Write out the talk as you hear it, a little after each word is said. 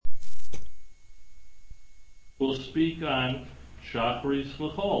will speak on Shachris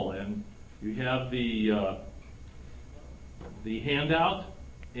L'chol, and you have the handout,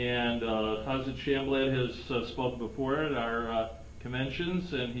 and Chazit Shamblad has spoken before at our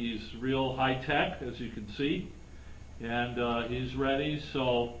conventions, and he's real high-tech, as you can see, and he's ready.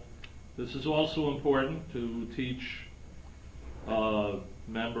 So this is also important to teach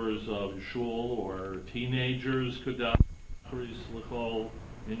members of your shul, or teenagers could do Shachris L'chol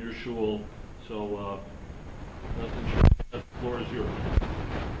in your shul. So the floor is yours.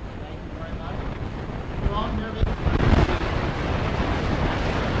 Thank you very much. You're all nervous.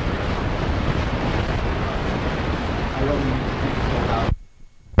 I don't need to speak so loud.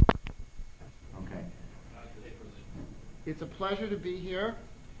 Okay. It's a pleasure to be here.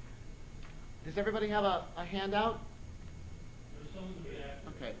 Does everybody have a handout?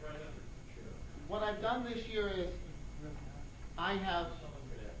 Okay. What I've done this year is I have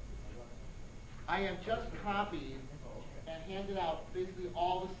just copied and handed out basically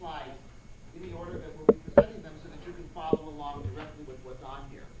all the slides in the order that we'll be presenting them so that you can follow along directly with what's on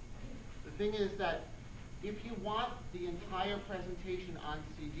here. The thing is that if you want the entire presentation on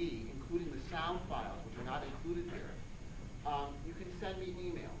CD, including the sound files, which are not included here, you can send me an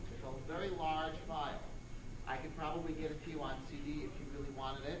email. It's a very large file. I could probably get it to you on CD if you really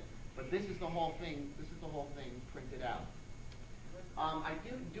wanted it, but this is the whole thing. This is the whole thing printed out. I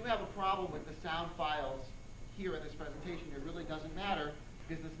do have a problem with the sound files here in this presentation. It really doesn't matter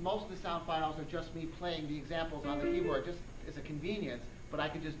because most of the sound files are just me playing the examples on the keyboard, just as a convenience. But I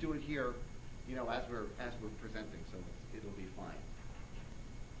can just do it here, as we're presenting, so it'll be fine.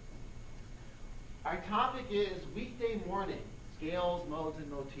 Our topic is weekday morning, scales, modes, and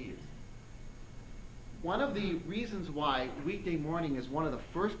motifs. One of the reasons why weekday morning is one of the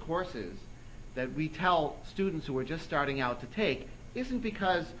first courses that we tell students who are just starting out to take isn't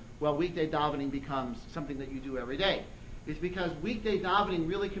because, weekday davening becomes something that you do every day. It's because weekday davening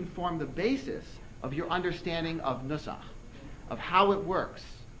really can form the basis of your understanding of Nusach, of how it works.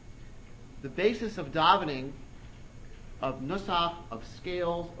 The basis of davening, of Nusach, of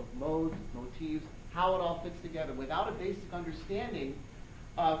scales, of modes, motifs, how it all fits together. Without a basic understanding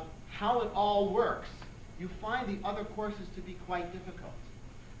of how it all works, you find the other courses to be quite difficult.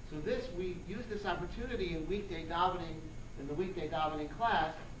 So we use this opportunity in weekday davening, in the weekday davening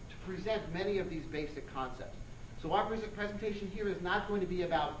class, to present many of these basic concepts. So our presentation here is not going to be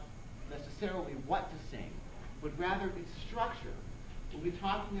about necessarily what to sing, but rather its structure. We'll be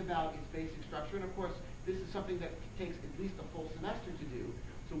talking about its basic structure, and of course, this is something that takes at least a full semester to do.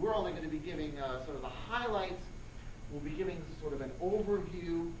 So we're only going to be giving sort of the highlights. We'll be giving sort of an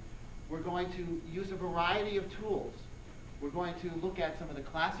overview. We're going to use a variety of tools. We're going to look at some of the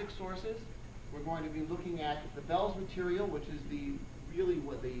classic sources. We're going to be looking at the Bell's material, which is the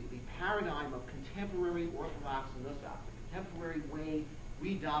paradigm of contemporary Orthodox Nusach, the contemporary way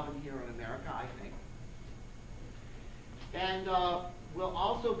we daven here in America, I think. And we'll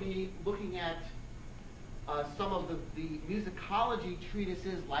also be looking at some of the musicology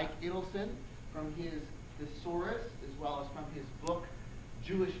treatises like Idelson from his thesaurus, as well as from his book,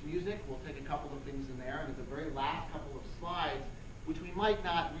 Jewish Music. We'll take a couple of things in there, and at the very last couple of slides, which we might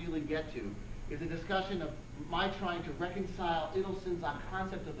not really get to, is a discussion of my trying to reconcile Idelson's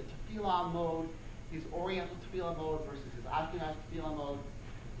concept of the tefillah mode, his Oriental tefillah mode versus his Ashkenaz tefillah mode.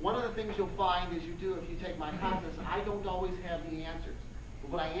 One of the things you'll find as you take my classes, I don't always have the answers.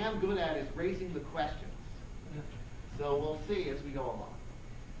 But what I am good at is raising the questions. So we'll see as we go along.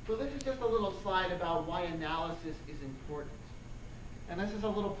 So this is just a little slide about why analysis is important. And this is a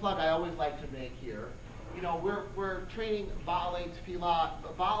little plug I always like to make here. We're training Baalei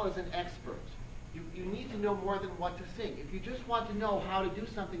Tefillah. Baal is an expert. You need to know more than what to sing. If you just want to know how to do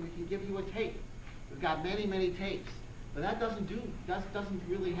something, we can give you a tape. We've got many, many tapes. But that doesn't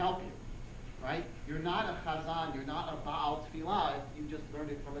really help you, right? You're not a chazan, you're not a Baal Tefillah if you just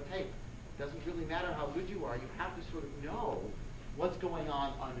learned it from a tape. It doesn't really matter how good you are. You have to sort of know what's going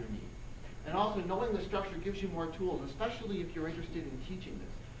on underneath. And also, knowing the structure gives you more tools, especially if you're interested in teaching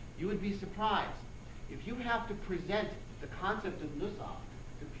this. You would be surprised if you have to present the concept of Nusach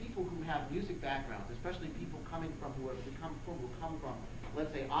to people who have music backgrounds, especially people who come from,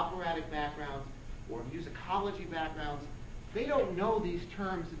 let's say, operatic backgrounds or musicology backgrounds. They don't know these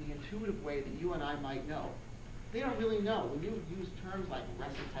terms in the intuitive way that you and I might know. They don't really know. When you use terms like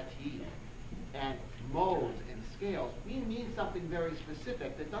recitative and modes and scales, we mean something very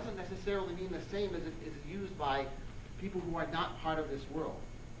specific that doesn't necessarily mean the same as it is used by people who are not part of this world.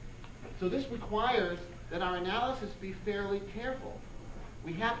 So this requires that our analysis be fairly careful.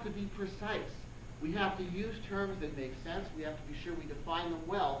 We have to be precise. We have to use terms that make sense. We have to be sure we define them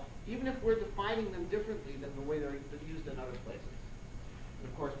well even if we're defining them differently than the way they're used in other places. And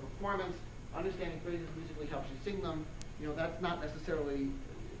of course, performance, understanding phrases musically helps you sing them. That's not necessarily,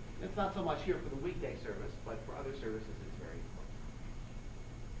 it's not so much here for the weekday service, but for other services it's very important.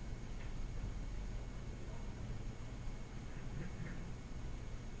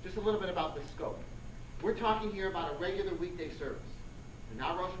 Just a little bit about the scope. We're talking here about a regular weekday service. We're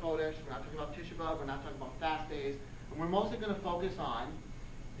not Rosh Chodesh, we're not talking about Tisha B'Av, we're not talking about fast days, and we're mostly going to focus on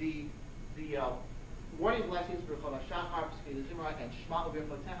the morning blessings for Chol HaShachar, Pesach Zimra, and Shema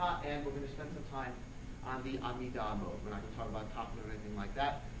U'Birchoteha, and we're going to spend some time on the Amidah mode. We're not going to talk about Tafel or anything like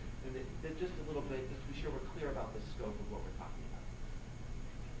that. And just a little bit, just to be sure we're clear about the scope of what we're talking about.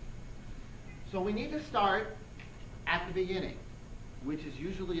 So we need to start at the beginning, which is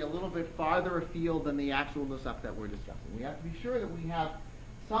usually a little bit farther afield than the actual Nusach that we're discussing. We have to be sure that we have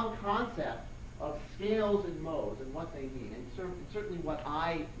some concept of scales and modes and what they mean, and certainly what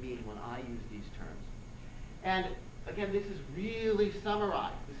I mean when I use these terms. And again, this is really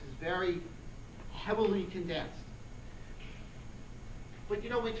summarized. This is very heavily condensed. But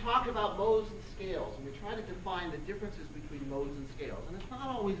we talk about modes and scales, and we try to define the differences between modes and scales, and it's not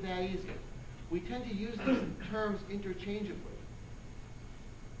always that easy. We tend to use these terms interchangeably.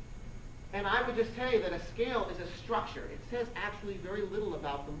 And I would just tell you that a scale is a structure. It says actually very little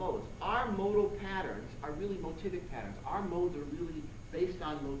about the modes. Our modal patterns are really motivic patterns. Our modes are really based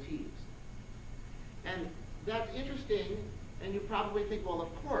on motifs. And that's interesting, and you probably think, well, of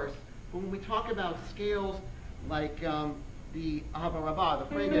course, when we talk about scales like the Ahava Rabbah,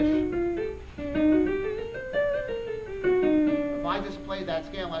 the Fregesh, if I just played that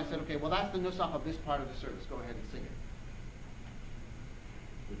scale and I said, okay, well, that's the Nusach of this part of the service, go ahead and sing it.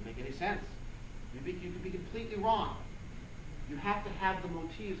 Wouldn't make any sense. You could be completely wrong. You have to have the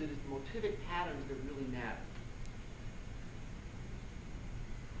motifs. It is the motivic patterns that really matter.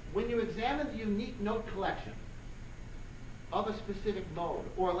 When you examine the unique note collection of a specific mode,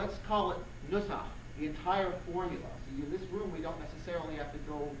 or let's call it Nusach, the entire formula. See, in this room, we don't necessarily have to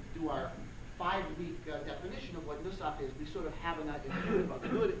go do our 5-week definition of what Nusach is. We sort of have an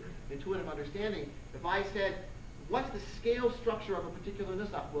intuitive understanding. If I said, what's the scale structure of a particular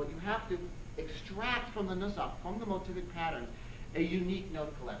Nusach? Well, you have to extract from the Nusach, from the motivic patterns, a unique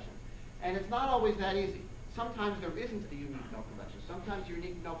note collection. And it's not always that easy. Sometimes there isn't a unique note collection. Sometimes your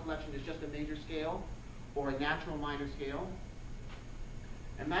unique note collection is just a major scale or a natural minor scale.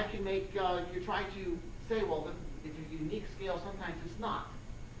 And that can make, you're trying to say, well, it's a unique scale. Sometimes it's not.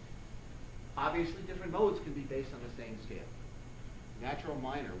 Obviously, different modes can be based on the same scale. Natural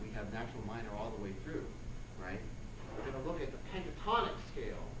minor, we have natural minor all the way through, right? We're going to look at the pentatonic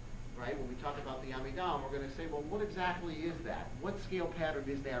scale, right? When we talk about the Amidah, we're going to say, well, what exactly is that? What scale pattern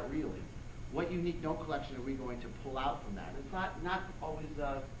is that really? What unique note collection are we going to pull out from that? It's not always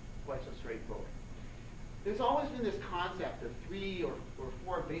quite so straightforward. There's always been this concept of 3 or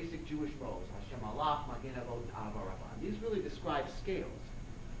 4 basic Jewish modes: Hashem Alach, Magen Avot, and Ahava Rabbah. These really describe scales,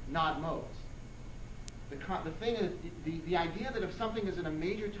 not modes. The thing is, the idea that if something is in a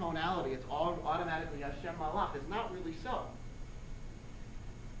major tonality, it's automatically Hashem Malach is not really so.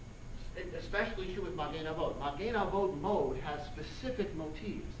 Especially true with Magen Avot. Magen Avot mode has specific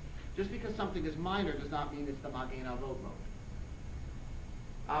motifs. Just because something is minor does not mean it's the Magen Avot mode.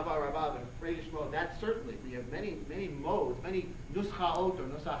 Ahava Rabbah, the Fregesh mode, that certainly, we have many modes, many Nuschaot or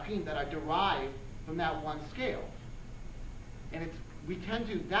Nusachim that are derived from that one scale. And we tend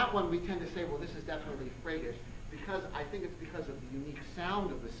to say, well, this is definitely Fregesh, because I think it's because of the unique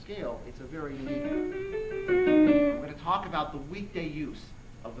sound of the scale. It's a very unique. We're going to talk about the weekday use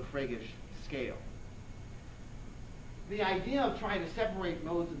of the Fregesh scale. The idea of trying to separate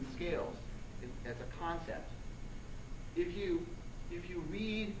modes and scales as a concept, if you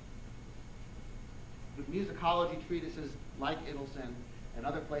read the musicology treatises like Idelson and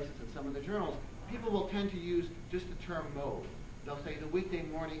other places in some of the journals, people will tend to use just the term mode. They'll say the weekday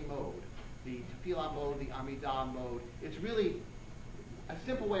morning mode, the tefillah mode, the Amidah mode. It's really, a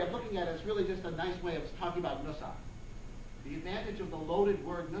simple way of looking at it is really just a nice way of talking about Nusach. The advantage of the loaded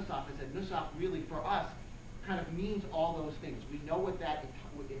word Nusach is that Nusach really, for us, kind of means all those things. We know what that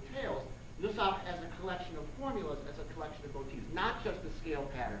entails. Nusach as a collection of formulas, as a collection of motifs, not just a scale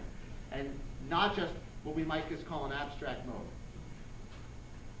pattern, and not just what we might just call an abstract mode.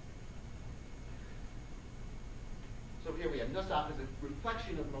 So here we have Nusach as a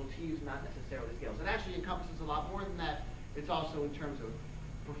reflection of motifs, not necessarily scales. It actually encompasses a lot more than that. It's also in terms of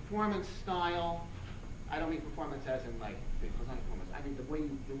performance style. I don't mean performance as in like performance. I mean the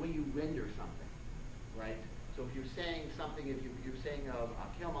way you render something, right? So if you're saying something, if you're saying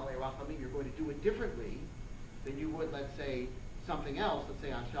Akel Malei Rachamim, you're going to do it differently than you would, let's say, something else, let's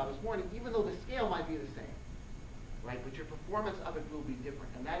say on Shabbos morning, even though the scale might be the same, right? But your performance of it will be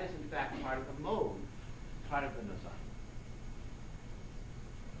different, and that is in fact part of the mode, part of the Nusach.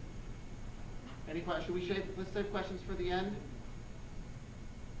 Any questions? Let's save questions for the end.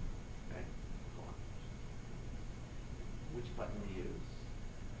 Okay, go on. Which button to use?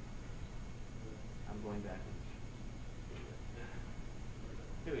 I'm going backwards.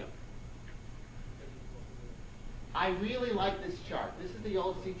 Here we go. I really like this chart. This is the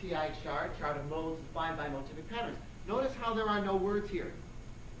old CTI chart of modes defined by motivic patterns. Notice how there are no words here.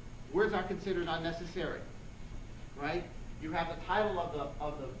 Words are considered unnecessary, right? You have the title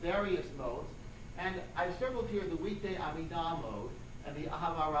of the various modes, and I've circled here the Weekday Amidah mode and the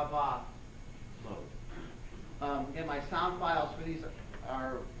Ahava Rabbah mode. And my sound files for these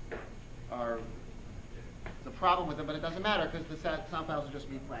are it's a problem with them, but it doesn't matter because the sound files are just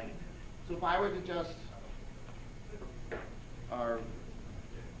me playing it. So if I were to just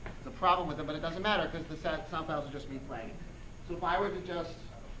it's a problem with them, but it doesn't matter because the sound files are just me playing it. So if I were to just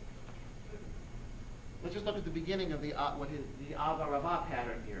let's just look at the beginning of the Ava Rabbah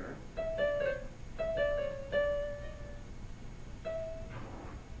pattern here.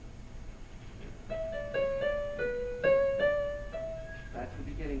 That's the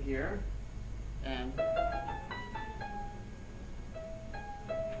beginning here, and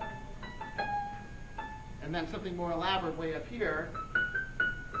then something more elaborate way up here.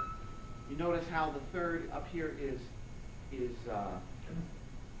 You notice how the third up here is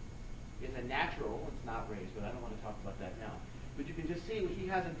a natural. It's not raised, but I don't want to talk about that now. But you can just see he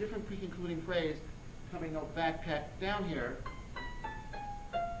has a different pre-concluding phrase coming up back down here.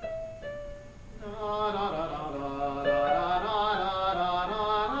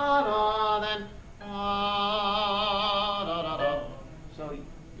 Then so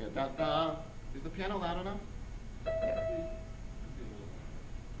yeah, is the piano loud enough? Yeah.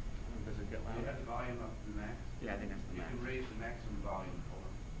 Does it get loud? You have the volume up to the max? Yeah, I think that's the max. You can raise the maximum volume for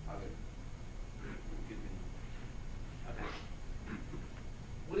other. Okay.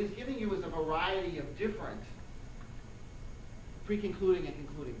 What he's giving you is a variety of different pre-concluding and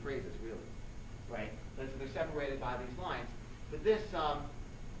concluding phrases, really, right? They're separated by these lines. But these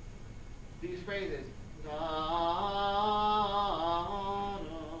phrases,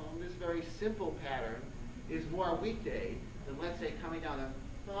 this very simple pattern is more weekday than, let's say, coming down the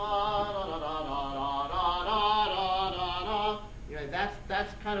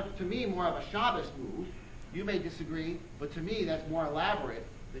that's kind of, to me, more of a Shabbos move. You may disagree, but to me that's more elaborate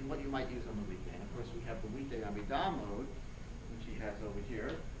than what you might use on the weekday. And of course, we have the Weekday Amidah mode, which he has over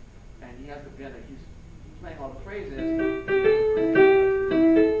here, and he has the bit that he's playing all the phrases,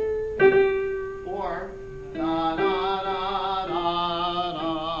 or da da da da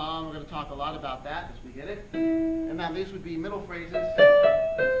da. We're going to talk a lot about that as we get it. And now these would be middle phrases.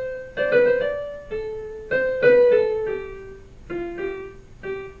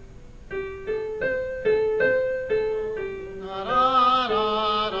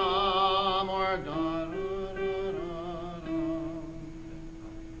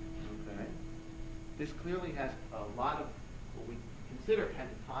 This clearly has a lot of what we consider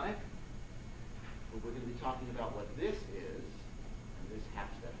pentatonic, but we're going to be talking about what this is, and this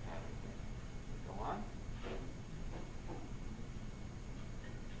half-step pattern here. Go on.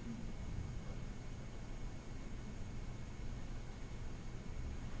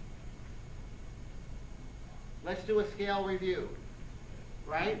 Let's do a scale review,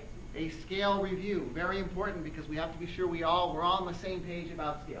 right? A scale review, very important because we have to be sure we're all on the same page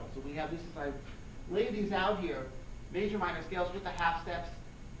about scale. So we have this, as I lay these out here, major minor scales with the half steps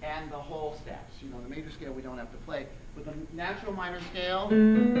and the whole steps. You know, the major scale we don't have to play, but the natural minor scale.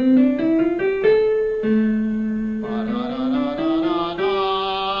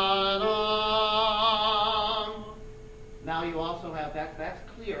 Now you also have that's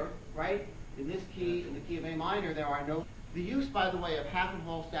clear, right? In this key, in the key of A minor, there are no. The use, by the way, of half and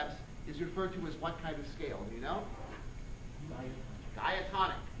whole steps is referred to as what kind of scale? Do you know?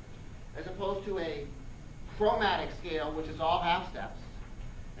 Diatonic. As opposed to a chromatic scale, which is all half steps,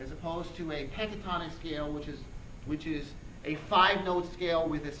 as opposed to a pentatonic scale, which is a 5-note scale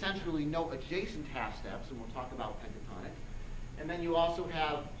with essentially no adjacent half steps, and we'll talk about pentatonic. And then you also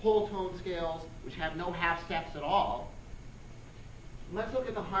have whole tone scales, which have no half steps at all. Let's look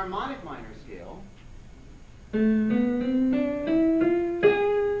at the harmonic minor scale.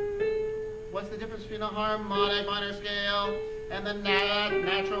 What's the difference between a harmonic minor scale and the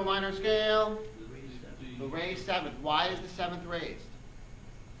natural minor scale? The raised seventh. Why is the seventh raised?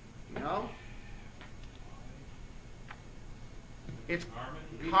 You know? It's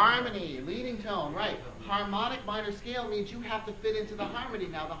harmony, leading tone, right. Harmonic minor scale means you have to fit into the harmony.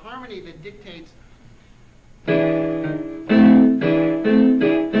 Now, the harmony that dictates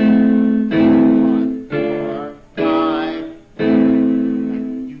 1, 4, 5.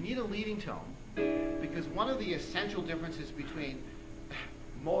 You need a leading tone because one of the essential differences between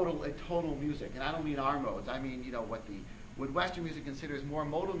modal and tonal music, and I don't mean our modes, I mean, what Western music considers more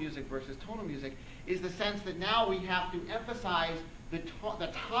modal music versus tonal music, is the sense that now we have to emphasize the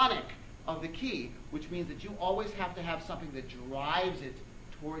tonic of the key, which means that you always have to have something that drives it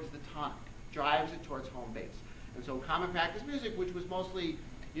towards the tonic, drives it towards home base. And so common practice music, which was mostly,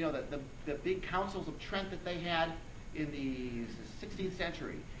 the big councils of Trent that they had in the 16th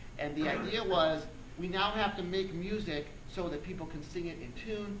century, and the idea was we now have to make music so that people can sing it in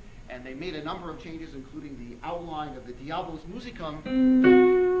tune, and they made a number of changes, including the outlawing of the Diabolus Musicum,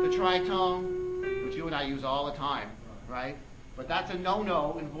 the tritone, which you and I use all the time, right? But that's a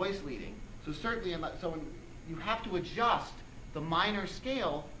no-no in voice leading. So certainly, you have to adjust the minor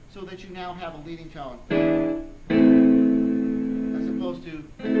scale so that you now have a leading tone, as opposed to,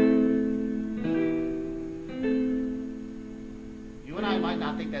 you and I might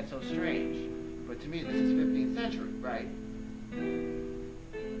not think that's so strange, but to me this is 15th century, right?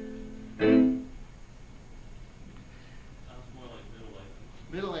 Sounds more like Middle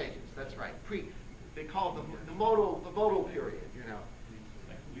Ages. Middle Ages, that's right. They call it the modal period,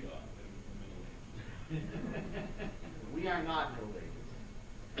 Like we are in the Middle Ages. We are not Middle Ages.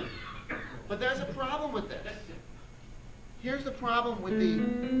 But there's a problem with this. Here's the problem with the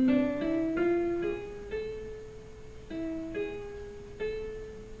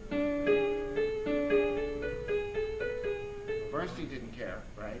Bernstein didn't care,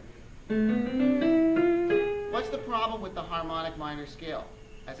 right? What's the problem with the harmonic minor scale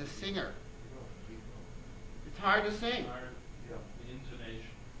as a singer? It's hard to sing. The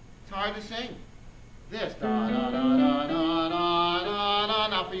intonation. It's hard to sing. This da da da da da da da da.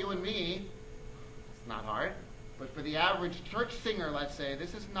 Now for you and me, it's not hard. But for the average church singer, let's say,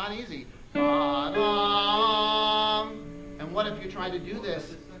 this is not easy. Da da. And what if you try to do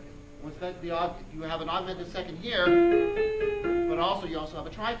this? You have an augmented second here, but you also have a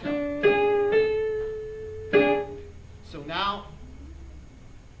tritone. So now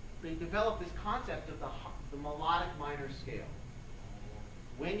they developed this concept of the melodic minor scale.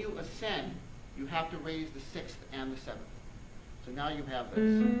 When you ascend, you have to raise the 6th and the 7th. So now you have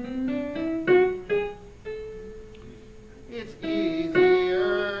this. It's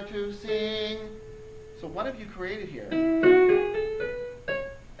easier to sing. So what have you created here?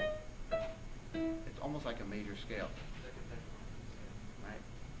 It's almost like a major scale. Right?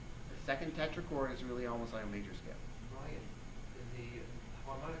 The second tetrachord is really almost like a major scale. Ryan, in the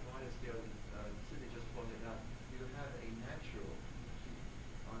harmonic minor scale, Sydney just pointed out, you have a natural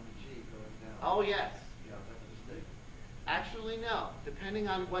on the G going down. Oh, yes. Yeah, that's a mistake. Actually, no. Depending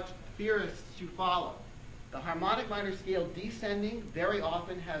on what theorists you follow. The harmonic minor scale descending very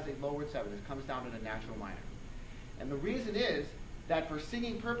often has a lowered 7th. It comes down to the natural minor. And the reason is that for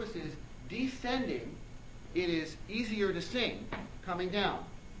singing purposes, descending, it is easier to sing coming down.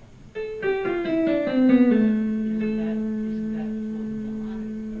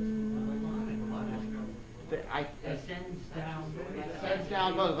 Ascends down. Ascends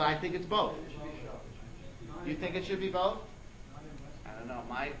down both. I think it's both. You think it should be both? I don't know.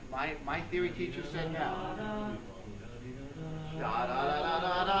 My theory teacher said no. Da da da da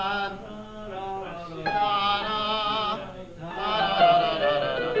da da.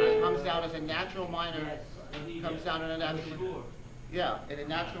 Comes down as a natural minor. Comes down in a natural. Yeah, in a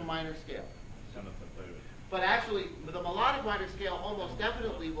natural minor scale. But actually, the melodic minor scale almost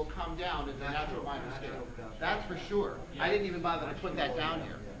definitely will come down as a natural minor scale. That's for sure. I didn't even bother to put that down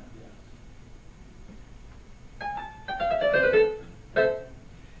here.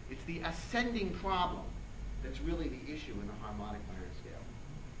 It's the ascending problem that's really the issue in the harmonic minor scale.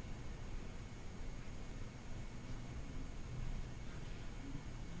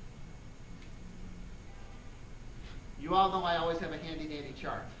 You all know I always have a handy-dandy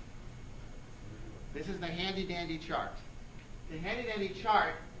chart. This is the handy-dandy chart. The handy-dandy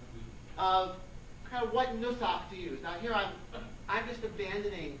chart of kind of what Nusach to use. Now here I'm just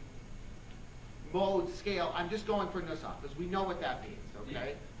abandoning mode scale. I'm just going for Nusach because we know what that means,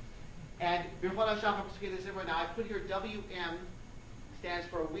 okay? And now I put here WM stands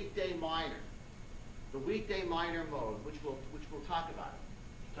for weekday minor. The weekday minor mode, which we'll talk about.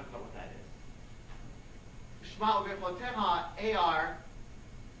 Talk about what that is. Shema U'Bechlotecha AR.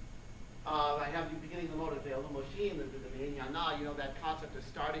 I have the beginning of the mode of the Moshin, the Yana, that concept of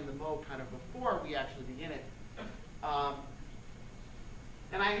starting the mode kind of before we actually begin it.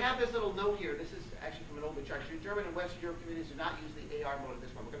 And I have this little note here. This is actually from an older chart. German and Western Europe communities do not use the AR mode at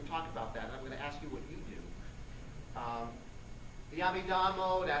this one. We're going to talk about that, and I'm going to ask you what you do. The Abidal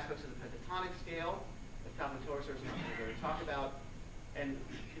mode, aspects of the pentatonic scale, the combinatorial sources we're going to talk about, and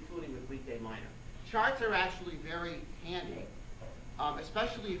concluding with weekday minor. Charts are actually very handy,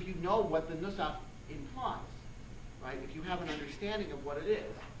 especially if you know what the Nusach implies, right? If you have an understanding of what it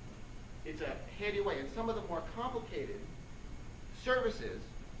is, it's a handy way. And some of the more complicated services,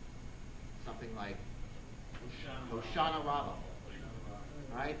 something like Hoshana Rabbah,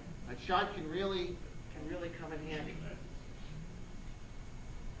 right? A chart can really come in handy.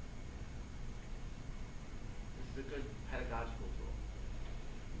 This is a good pedagogical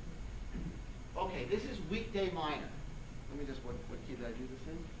tool. Okay, this is weekday minor. Let me just, what key did I do this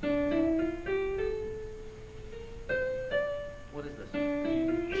in? What is this?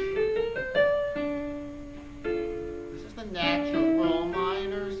 This is the natural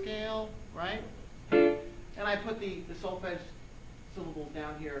minor scale, right? And I put the solfege syllables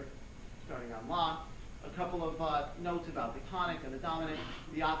down here, starting on La. A couple of notes about the tonic and the dominant,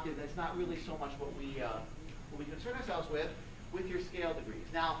 the octave. That's not really so much what we concern ourselves with your scale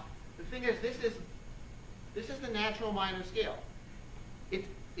degrees. Now, the thing is, this is the natural minor scale. It's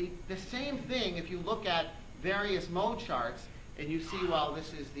the same thing if you look at various mode charts and you see, well,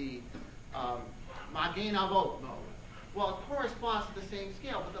 this is the Magen Avot mode. Well, it corresponds to the same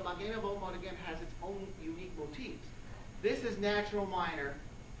scale, but the Magen Avot mode, again, has its own unique motifs. This is natural minor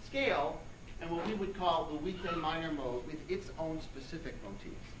scale, and what we would call the weekday minor mode with its own specific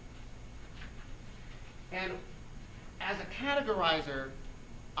motifs. And as a categorizer,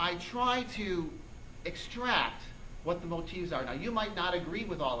 I try to extract what the motifs are. Now, you might not agree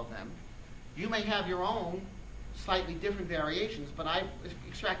with all of them. You may have your own slightly different variations, but I've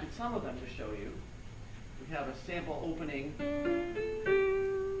extracted some of them to show you. We have a sample opening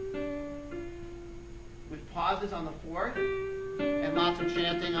with pauses on the fourth and lots of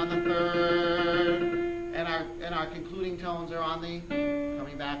chanting on the third, and our concluding tones are on the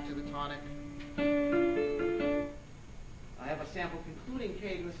coming back to the tonic. I have a sample concluding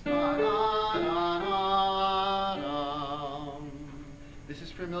cadence. This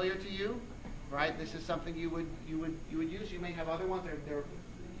is familiar to you, right? This is something you would use. You may have other ones. You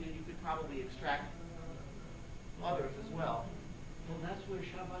could probably extract others as well. Well, that's where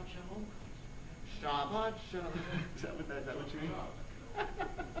Shabbat Shalom comes. Shabbat Shalom. Is that what you mean?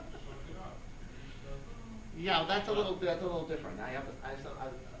 Yeah, that's a little different. I have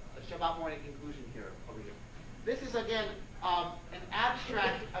a Shabbat morning conclusion here over here. This is again an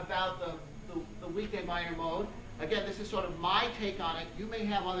abstract about the weekday minor mode. Again, this is sort of my take on it. You may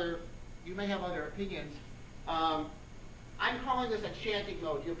have other opinions. I'm calling this a chanting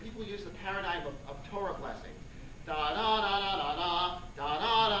mode. People use the paradigm of Torah blessing. Da da da da da da da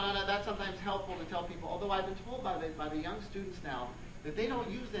da da da. That's sometimes helpful to tell people. Although I've been told by the young students now that they don't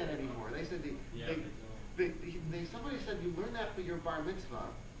use that anymore. They said somebody said you learn that for your bar mitzvah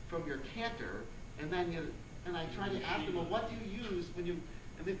from your cantor, and I try to ask them, well, what do you use when you?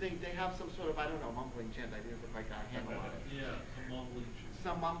 And they have some sort of, I don't know, mumbling chant. I didn't put my handle on it. Yeah, some mumbling chant.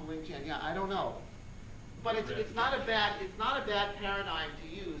 Some mumbling chant. Yeah, I don't know. But it's not a bad paradigm to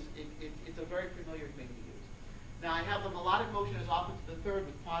use. It's a very familiar thing to use. Now I have the melodic motion is off into the third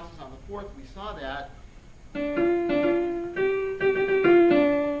with pauses on the fourth. We saw that.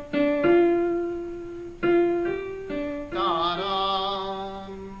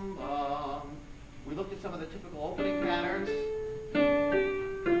 We looked at some of the typical opening patterns.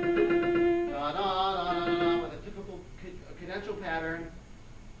 With a typical cadential pattern.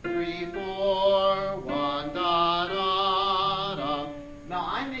 3, 4, 1, da, da, da. Now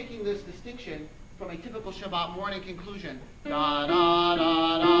I'm making this distinction from a typical Shabbat morning conclusion. Da, da,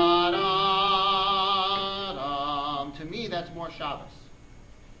 da, da, da, da. To me, that's more Shabbos.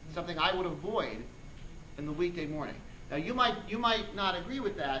 Something I would avoid in the weekday morning. Now you might not agree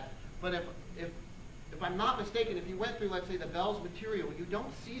with that, but if I'm not mistaken, if you went through, let's say, the Bell's material, you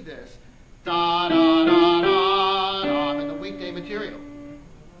don't see this da, da, da, da, da in the weekday material.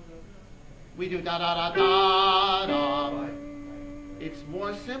 We do da da da da da. It's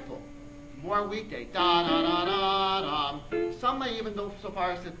more simple, more weekday. Da da da da da. Some may even go so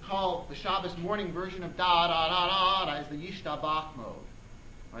far as to call the Shabbos morning version of da da da da da as the Yishtabach mode.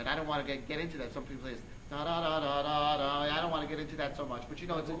 Right? I don't want to get into that. Some people say da da da da da da. I don't want to get into that so much, but you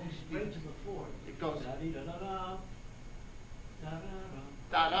know, it's straight to the fourth. It goes da da da da da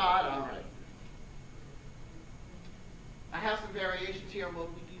da da da. Right. I have some variations here. Well,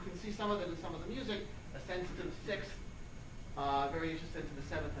 you can see some of it in some of the music. Ascends to the sixth, variation ascends to the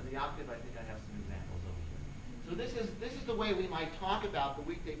seventh, and the octave. I think I have some examples over here. So So this is the way we might talk about the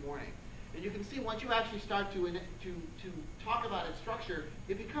weekday morning. And you can see once you actually start to talk about its structure,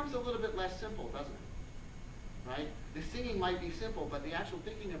 it becomes a little bit less simple, doesn't it? Right? The singing might be simple, but the actual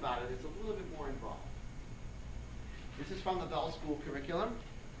thinking about it is a little bit more involved. This is from the Bell School curriculum.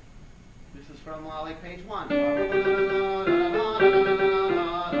 This is from like page 1.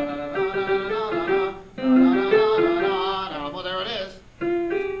 Well, there it is.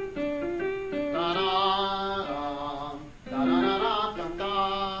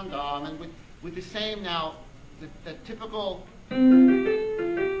 And with the same now, the typical, and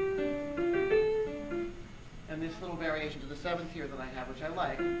this little variation to the 7th here that I have, which I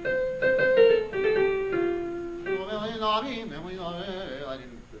like. I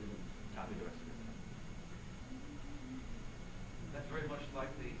didn't copy the rest of it. That's very much like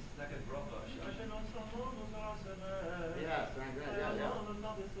the second bracha. Yes, yeah.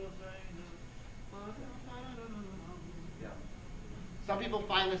 Yeah. Some people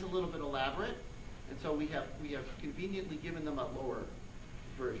find this a little bit elaborate, and so we have conveniently given them a lower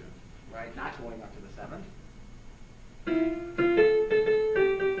version, right? Not going up to the 7th. And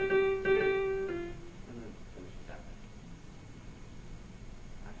then finish the 7th.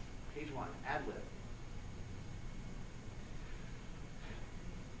 That's page 1, ad lib.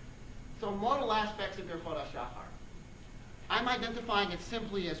 So modal aspects of Birchot HaShachar. I'm identifying it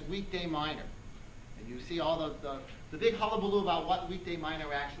simply as weekday minor. And you see all the big hullabaloo about what weekday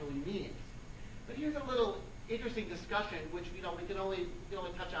minor actually means. But here's a little interesting discussion, which we can only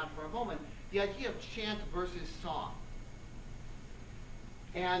touch on for a moment: the idea of chant versus song,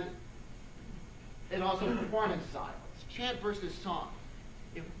 and also performance styles. Chant versus song.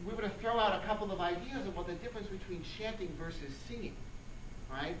 If we were to throw out a couple of ideas about the difference between chanting versus singing,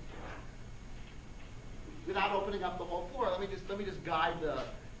 right? Without opening up the whole floor, let me just guide the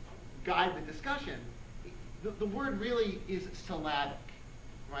discussion. The word really is syllabic,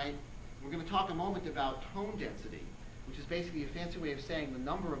 right? We're going to talk a moment about tone density, which is basically a fancy way of saying the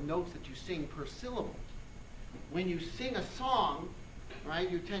number of notes that you sing per syllable. When you sing a song, right,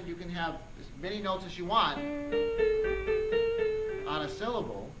 you can have as many notes as you want on a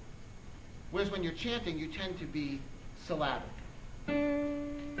syllable, whereas when you're chanting, you tend to be syllabic.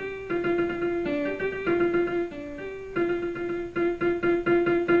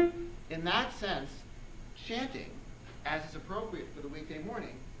 In that sense, chanting, as is appropriate for the weekday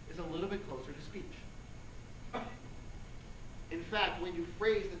morning, is a little bit closer to speech. In fact, when you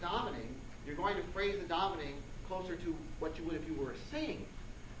phrase the dominating, you're going to phrase the dominating closer to what you would if you were saying it,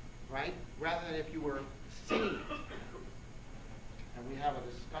 right? Rather than if you were singing it. And we have a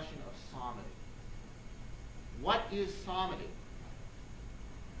discussion of psalmody. What is psalmody?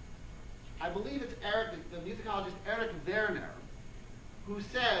 I believe it's the musicologist Eric Werner, who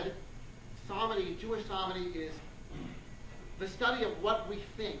said psalmody, Jewish psalmody, is the study of what we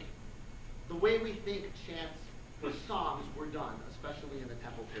think, the way we think chants or songs were done, especially in the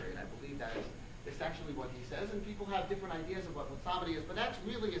temple period. I believe that is essentially what he says, and people have different ideas of what psalmody is, but that's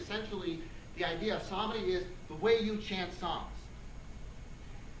really essentially the idea of psalmody is the way you chant songs.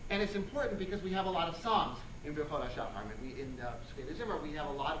 And it's important because we have a lot of songs in Birchot HaShachar. In Sfei Zimmer, we have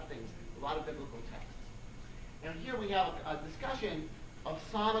a lot of things, a lot of biblical texts. And here we have a discussion of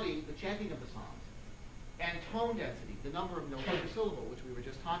psalmody, the chanting of the psalms, and tone density, the number of notes per syllable, which we were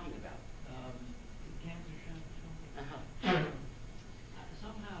just talking about.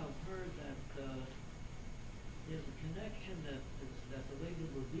 Somehow I've heard that there's a connection that the way that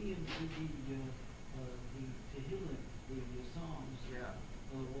Levine to the Tehillim, the Psalms,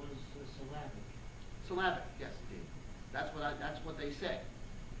 was syllabic. Syllabic, yes, indeed. That's what they say,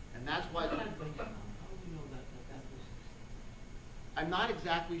 and that's why. How do we know that was? I'm not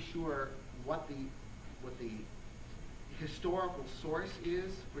exactly sure what the historical source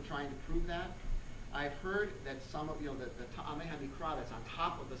is for trying to prove that. I've heard that some of the Ameh HaMikra that's on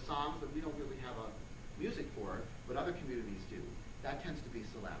top of the Psalms that we don't really have a music for, but other communities do. That tends to be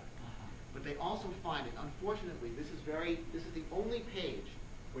syllabic. But they also find it. Unfortunately, this is the only page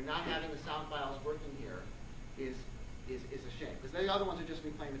where not having the sound files working here is a shame, because the other ones are just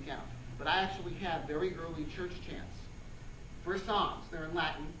me playing the piano. But I actually have very early church chants for Psalms. They're in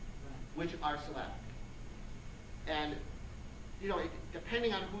Latin, which are syllabic. And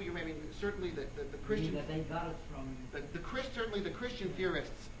depending on who certainly the Christian. That they got it from. Certainly the Christian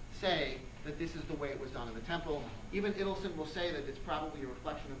theorists say that this is the way it was done in the temple. Even Idelson will say that it's probably a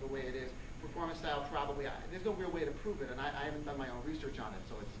reflection of the way it is. Performance style probably. There's no real way to prove it, and I haven't done my own research on it,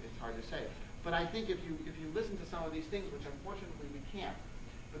 so it's hard to say. But I think if you listen to some of these things, which unfortunately we can't,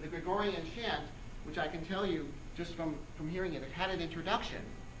 but the Gregorian chant, which I can tell you just from hearing it, it had an introduction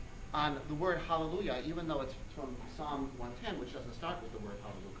on the word hallelujah, even though it's from Psalm 110, which doesn't start with the word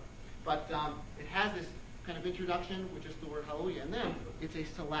hallelujah. But it has this kind of introduction, which is the word hallelujah, and then it's a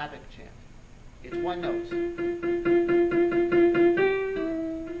syllabic chant. It's one note.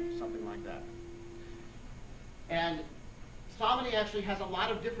 Something like that. And psalmody actually has a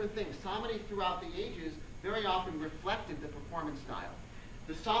lot of different things. Psalmody throughout the ages very often reflected the performance style.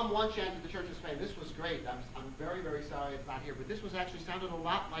 The Psalm 1 chant at the Church of Spain, this was great. I'm very, very sorry it's not here, but this was actually sounded a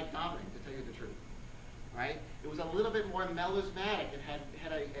lot like davening, to tell you the truth. Right? It was a little bit more melismatic. It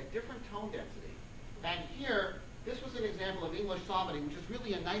had a different tone density. And here, this was an example of English psalmody, which is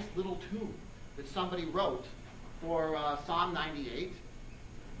really a nice little tune that somebody wrote for Psalm 98.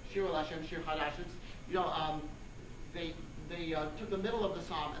 Shir Lashem, Shir Hadashim. You know, they took the middle of the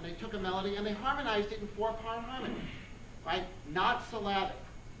psalm and they took a melody and they harmonized it in 4-part harmony, right? Not syllabic.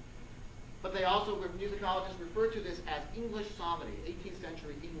 But they also, musicologists refer to this as English psalmody, 18th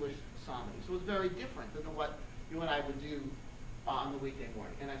century English psalmody. So it's very different than what you and I would do on the weekday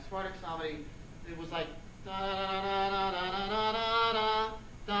morning. And as Sephardic psalmody, it was like da da da da da da da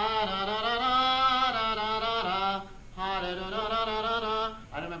da da da da da da da.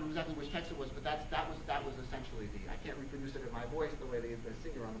 I don't remember exactly which text it was, but that was essentially I can't reproduce it in my voice the way the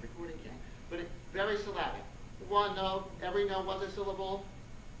singer on the recording can. But it's very syllabic. One note, every note was a syllable.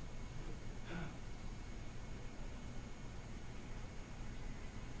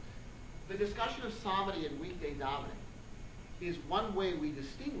 The discussion of psalmody and weekday davening is one way we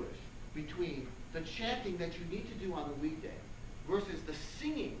distinguish between the chanting that you need to do on the weekday versus the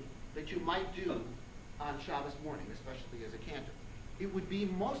singing that you might do on Shabbos morning, especially as a cantor. It would be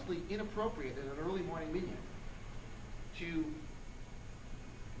mostly inappropriate in an early morning minyan to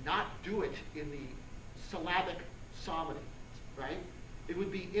not do it in the syllabic psalmody, right? It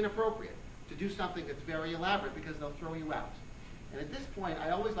would be inappropriate to do something that's very elaborate because they'll throw you out. And at this point, I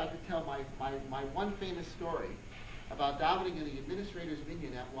always like to tell my one famous story about davening in the administrator's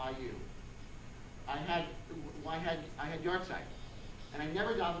minyan at YU. I had yahrzeit, and I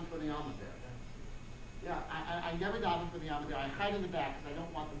never davened for the almond there. Yeah, I never daven for the Yom there. I hide in the back because I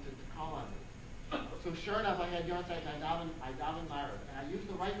don't want them to call on me. So sure enough, I had yahrzeit and I daven Myra, and I used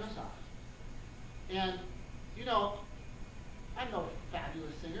the right Nusach. And, you know, I'm no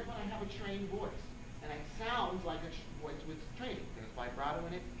fabulous singer, but I have a trained voice. And it sounds like a voice with training. There's vibrato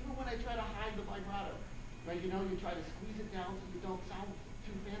in it. Even when I try to hide the vibrato, right, you know, you try to squeeze it down so you don't sound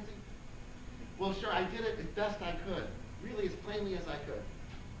too fancy. Well, sure, I did it as best I could, really as plainly as I could.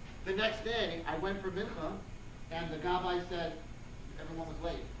 The next day, I went for mincha, and the gabbai said, everyone was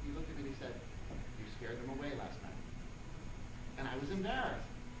late. He looked at me and he said, you scared them away last night. And I was embarrassed.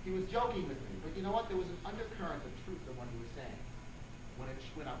 He was joking with me. But you know what? There was an undercurrent of truth in what he was saying. When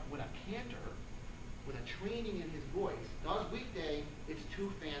a cantor, with a training in his voice, does weekday, it's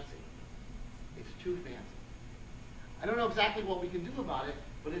too fancy. It's too fancy. I don't know exactly what we can do about it,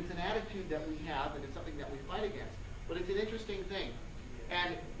 but it's an attitude that we have, and it's something that we fight against. But it's an interesting thing.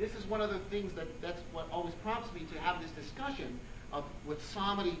 And this is one of the things that's what always prompts me to have this discussion of what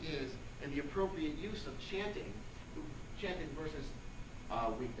psalmody is and the appropriate use of chanting versus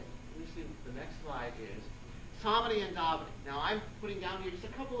weekday. Let me see, the next slide is psalmody and davening. Now I'm putting down here just a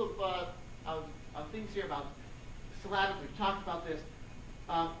couple of things here about syllabic. We've talked about this.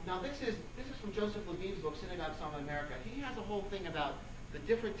 Now this is from Joseph Levine's book, Synagogue Psalm in America. He has a whole thing about the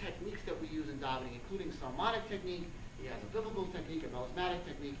different techniques that we use in davening, including psalmodic technique. He has a biblical technique, a melismatic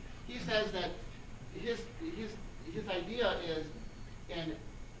technique. He says that his idea is in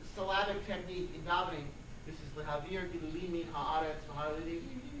syllabic technique in davening. This is lehavir gilulimi haaretz v'haridi.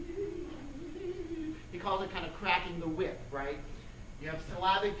 He calls it kind of cracking the whip, right? You have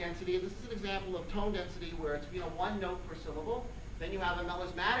syllabic density. This is an example of tone density where it's one note per syllable. Then you have a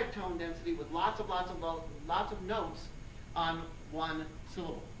melismatic tone density with lots of notes on one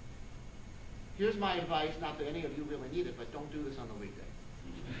syllable. Here's my advice, not that any of you really need it, but don't do this on the weekday.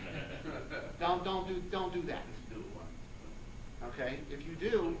 Don't do that. Okay? If you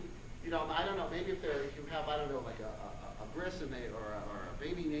do, I don't know, maybe if you have, I don't know, like a bris and or a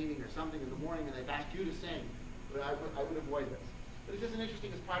baby naming or something in the morning and they've asked you to sing, but I would avoid this. But it's just an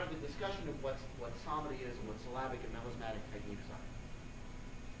interesting as part of the discussion of what psalmody is and what syllabic and melismatic techniques are.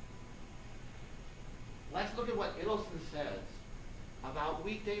 Let's look at what Edelson says about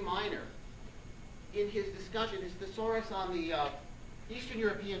weekday minor in his discussion, his thesaurus on the Eastern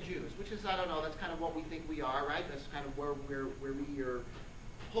European Jews, which is, I don't know, that's kind of what we think we are, right? That's kind of where we are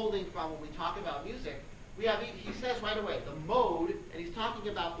holding from when we talk about music. He says right away, the mode, and he's talking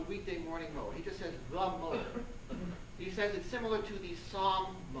about the weekday morning mode. He just says the mode. He says it's similar to the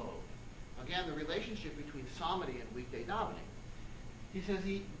psalm mode. Again, the relationship between psalmody and weekday davening. He says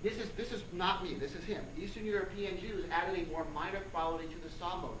this is not me, this is him. Eastern European Jews added a more minor quality to the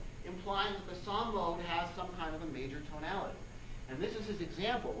psalm mode, implying that the psalm mode has some kind of a major tonality. And this is his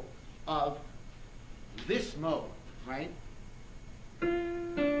example of this mode, right?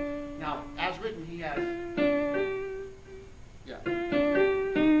 Now, as written, he has,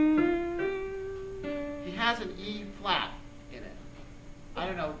 he has an E flat in it. I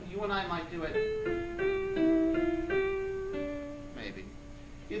don't know, you and I might do it. Maybe.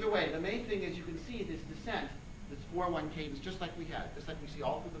 Either way, the main thing is you can see this descent, this 4-1 cadence, just like we had, just like we see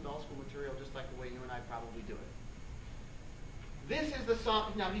all through the Bell School material, just like the way you and I probably do it. This is the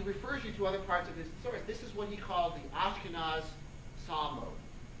psalm. Now, he refers you to other parts of his source. This is what he called the Ashkenaz psalm mode.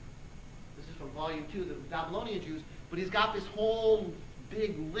 This is from volume 2, the Babylonian Jews, but he's got this whole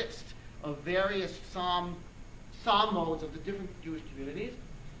big list of various psalm modes of the different Jewish communities.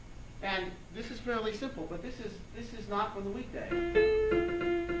 And this is fairly simple, but this is not from the Weekday.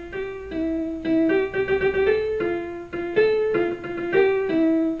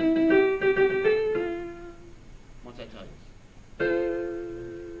 What's that tell you?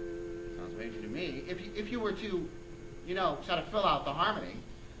 Sounds major to me. If you were to, try to fill out the harmony,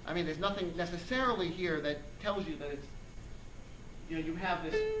 I mean, there's nothing necessarily here that tells you that it's, you have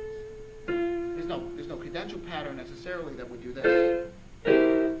this. There's no cadential pattern necessarily that would do this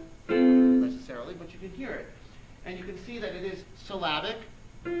necessarily, but you can hear it, and you can see that it is syllabic.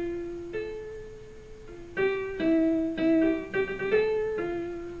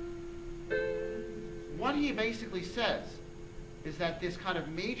 What he basically says is that this kind of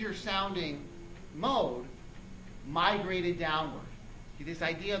major sounding mode migrated downward. This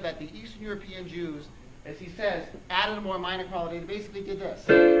idea that the Eastern European Jews, as he says, added a more minor quality. They basically did this.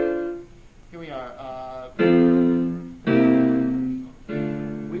 Here we are.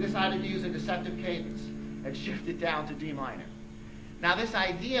 We decided to use a deceptive cadence and shift it down to D minor. Now, this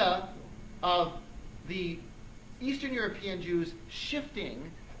idea of the Eastern European Jews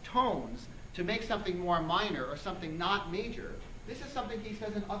shifting tones to make something more minor or something not major, this is something he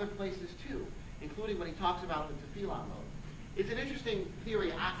says in other places too, including when he talks about the tefillah mode. It's an interesting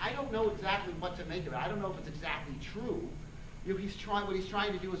theory. I don't know exactly what to make of it. I don't know if it's exactly true. What he's trying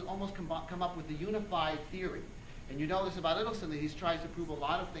to do is almost come up with the unified theory. And you know this about Idelson, that he tries to prove a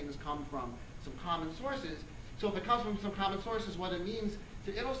lot of things come from some common sources. So if it comes from some common sources, what it means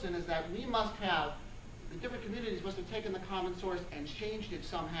to Idelson is that we must have, the different communities must have taken the common source and changed it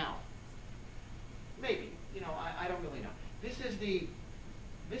somehow. Maybe. I don't really know. This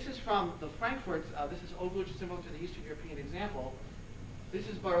is from the Frankfurt, this is Ogluch, similar to the Eastern European example. This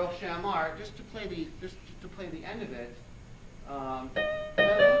is Baruch She'amar, just to play the end of it. Now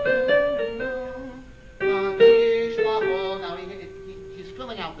he's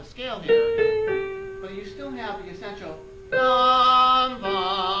filling out the scale here, but you still have the essential bum,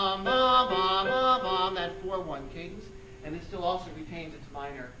 bum, bum, bum, bum, bum, that 4-1 cadence, and it still also retains its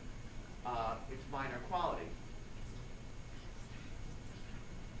minor quality.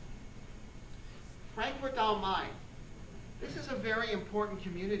 Frankfurt am Main. This is a very important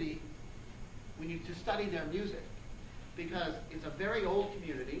community to study their music, because it's a very old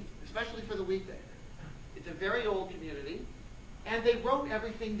community, especially for the Weekday. It's a very old community, and they wrote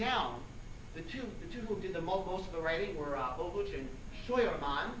everything down. The two who did the most of the writing were Ogluch and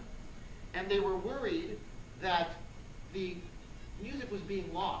Scheuermann, and they were worried that the music was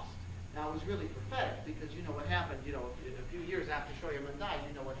being lost. Now, it was really prophetic, because you know what happened, in a few years after Scheuermann died,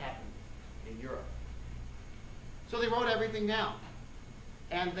 you know what happened in Europe. So they wrote everything down.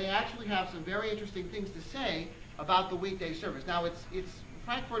 And they actually have some very interesting things to say about the Weekday service. Now,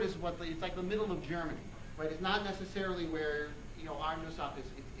 Frankfurt is it's like the middle of Germany, right? It's not necessarily where, our Nusach is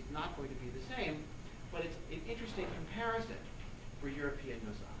not going to be the same, but it's an interesting comparison for European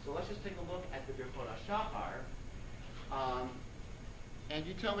Nusach. So let's just take a look at the Birchot HaShachar. And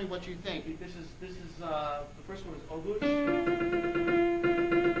you tell me what you think. This is the first one is Ogluch.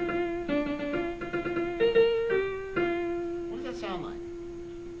 What does that sound like?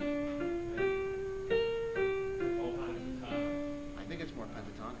 I think it's more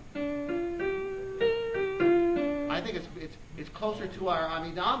pentatonic. I think it's closer to our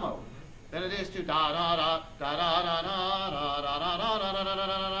Amidah mode than it is to da da da da da da da da da da da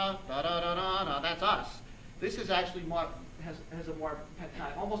da da da da da. That's us. This is actually more has a more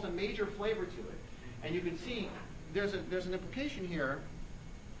pentatonic, almost a major flavor to it, and you can see there's an implication here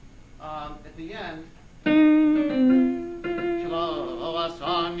at the end.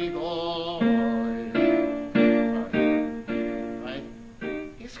 Right?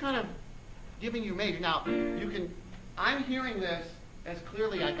 He's kind of giving you major. Now I'm hearing this as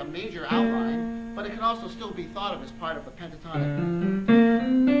clearly like a major outline, but it can also still be thought of as part of the pentatonic.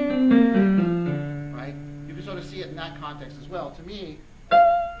 Right? You can sort of see it in that context as well. To me,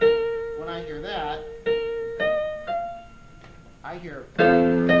 when I hear that, I hear,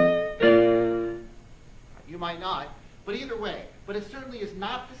 you might not, but either way. But it certainly is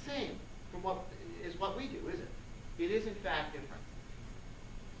not the same from what we do, is it? It is in fact different.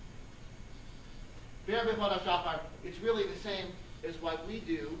 It's really the same as what we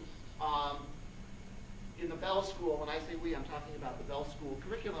do in the Bell School. When I say we, I'm talking about the Bell School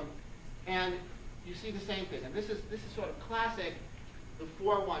curriculum. And you see the same thing. And this is sort of classic. The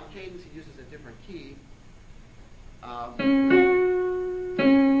 4/1 cadence, he uses a different key. The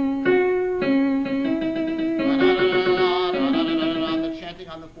chanting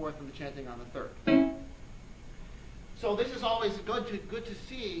on the fourth and the chanting on the third. So this is always good to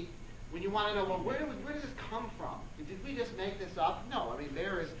see when you want to know, well, where does this come from? Did we just make this up? No, I mean,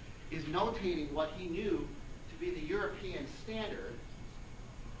 there is notating what he knew to be the European standard.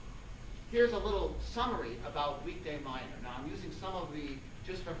 Here's a little summary about Weekday minor. Now, I'm using some of the,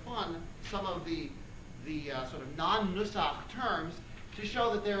 just for fun, some of the sort of non-Nusach terms to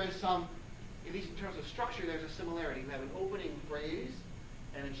show that there is some, at least in terms of structure, there's a similarity. You have an opening phrase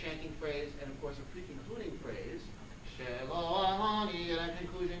and a chanting phrase, and of course a pre-concluding phrase. And a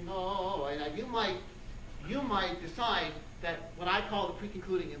conclusion, no. And you might decide that what I call the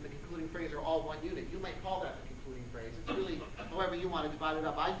pre-concluding and the concluding phrase are all one unit. You might call that the concluding phrase. It's really however you want to divide it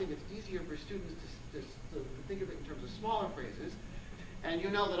up. I think it's easier for students to think of it in terms of smaller phrases. And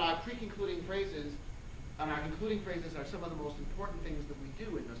you know that our pre-concluding phrases and our concluding phrases are some of the most important things that we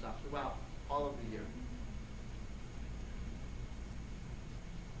do in Nusach throughout all of the year.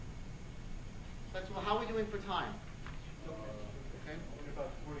 Well, how are we doing for time? Okay.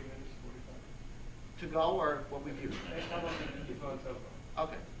 About 40 minutes, 45. To go or what we've used? How long did you go so far?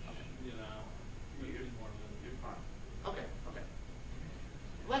 Okay. You know, you're fine. Okay.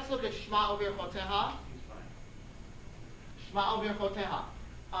 Let's look at Shema Ovir Choteha. He's fine. Shema Ovir Choteha.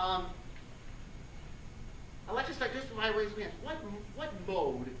 Let's just start just by raising hands. What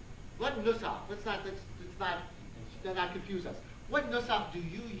mode? What nusach? Let's not confuse us. What nusach do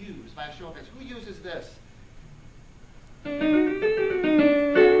you use by a show of hands? Who uses this?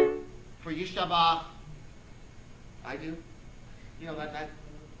 For Yishtabach, I do. You know that.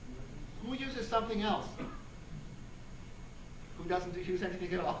 Who uses something else? Who doesn't use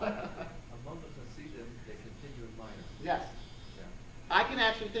anything at all? Among us and see them, they continue in minor. Yes. Yeah. I can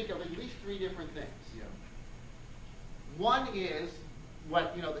actually think of at least three different things. Yeah. One is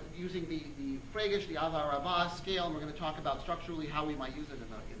using the Fregish, the Ava Rabbah scale, and we're going to talk about structurally how we might use it in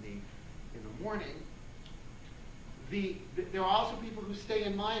the morning. There are also people who stay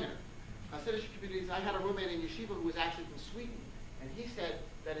in minor. Hasidic communities. I had a roommate in yeshiva who was actually from Sweden, and he said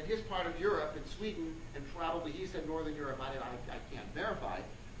that in his part of Europe, in Sweden, and probably he said Northern Europe, I can't verify,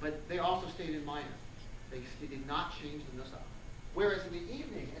 but they also stayed in minor. They did not change the nusach. Whereas in the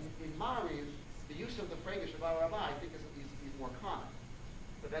evening, in Mariv, the use of the Fregish of our Rabbah, I think, is more common.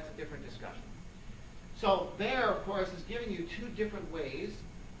 But that's a different discussion. So there, of course, is giving you two different ways.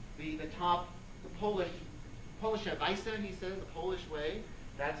 The top, the Polish Weise, he says, the Polish way,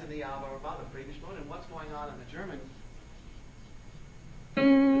 that's in the Ava Rabbah, the Fregish mode. And what's going on in the German? The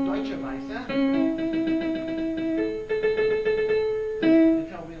Deutsche Weise. You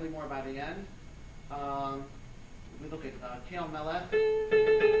tell really more by the end. We look at Kale Melech.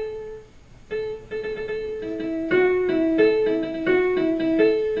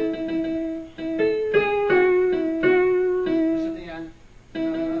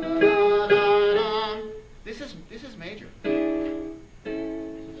 This is major.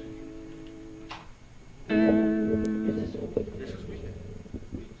 This is weekend.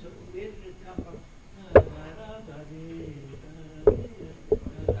 So where did it come from?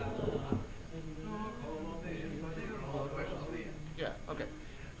 Yeah, okay.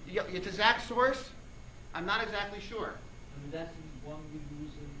 Yeah, it's exact source. I'm not exactly sure. I mean, that's the one we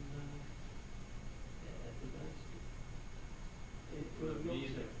use in at the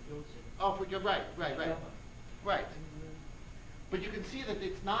Yosef. Oh, you're right. Right. But you can see that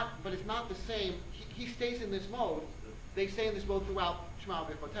it's not the same. He stays in this mode. They stay in this mode throughout Shema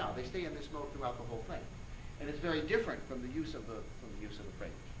V'Chotel. They stay in this mode throughout the whole thing. And it's very different from the use of the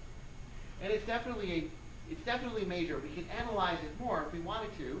phrase. And it's definitely major. We can analyze it more if we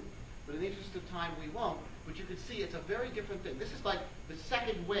wanted to, but in the interest of time we won't. But you can see it's a very different thing. This is like the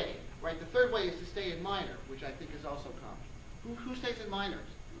second way, right? The third way is to stay in minor, which I think is also common. Who stays in minors?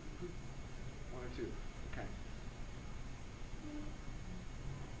 One or two. Okay.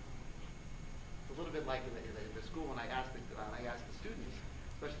 It's a little bit like in this school and I ask the students,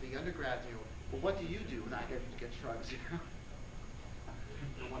 especially the undergrads, well, what do you do? And I get shrugs, I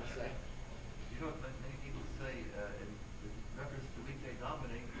don't want to say. You know what many people say in reference to weekday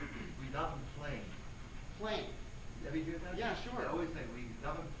davening, we daven plain. Plain. Have you heard that? Yeah, sure. They always say we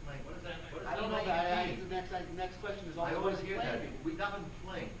daven plain. What is that? What does I don't know plain that. mean? The next question is I also, always what does hear plain that. mean? We daven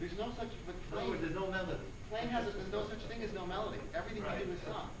plain. There's no such, but In other words, plain, there's no melody. there's no such thing as no melody. Everything we do is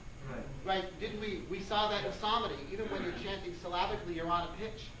sung. Right. Right? Didn't we saw that in psalmody. Even when you're chanting syllabically, you're on a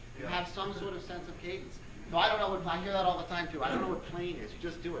pitch. You have some sort of sense of cadence. No, I don't know what, I hear that all the time too. I don't know what plain is. You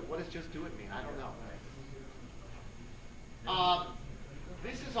just do it. What does just do it mean? I don't know.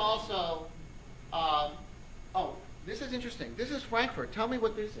 This is also, this is interesting. This is Frankfurt. Tell me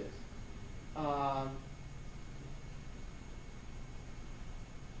what this is.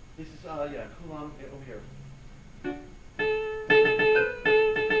 This is, Kulam over here.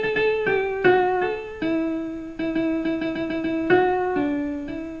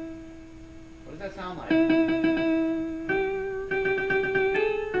 What does that sound like?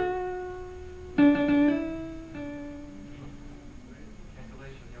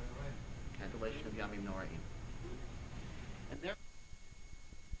 Cantillation of Yamim Noraim. And there.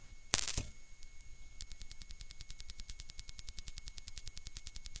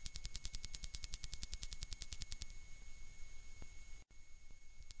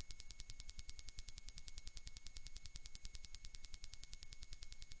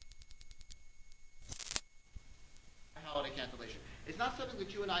 Holiday cantillation. It's not something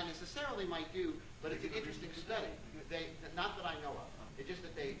that you and I necessarily might do, but it's an interesting study. Not that I know of. It's just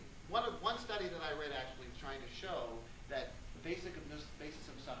that one study that I read actually is trying to show that the basis of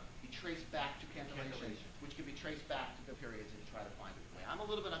Nusach be traced back to cantillation, which can be traced back to the periods and you try to find it. I'm a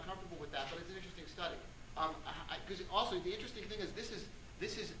little bit uncomfortable with that, but it's an interesting study. Because also the interesting thing is this is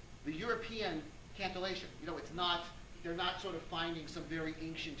the European cantillation. It's not. They're not sort of finding some very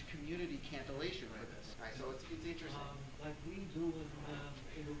ancient community cantillation for this. Right? So it's interesting. Like we do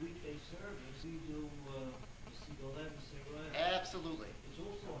in the weekday service, we do Absolutely. It's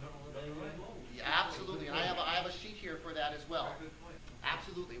also a holiday remote. Yeah, absolutely. And I have a sheet here for that as well.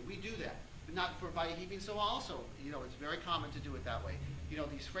 Absolutely. We do that. But not for Vayihim, so also, it's very common to do it that way.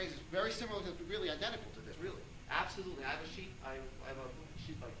 These phrases, very similar to, really identical to this, really. Absolutely. I have a sheet, I have a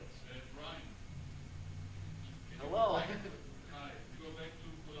sheet like this. Brian. Hello. Hi. Go back to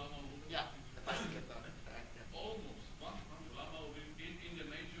Kulama. Yeah. If I can get that. Almost 100 Kulama in the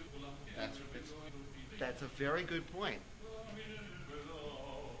major Kulama. That's a very good point.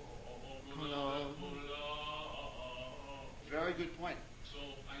 Very good point. So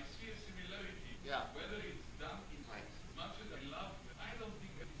I see a similarity. Yeah. Whether it's done in Right. as much as I love, I don't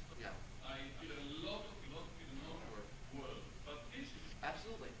think it's. Yeah. I feel a lot of in our world, but this is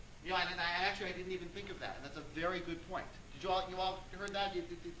Absolutely. And I didn't even think of that, and that's a very good point. Did you all heard that?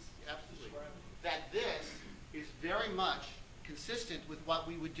 It's absolutely that this is very much consistent with what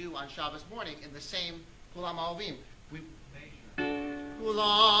we would do on Shabbos morning in the same Kulam Ahuvim.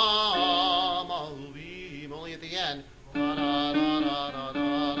 Kulam Ahuvim, only at the end.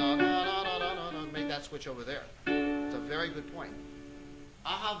 Make that switch over there. It's a very good point.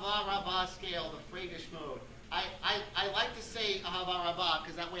 Ahava Rabbah scale, the Fradish mode. I like to say Ahava Rabbah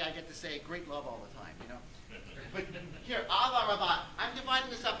because that way I get to say great love all the time, But here, Ahava Rabbah. I'm dividing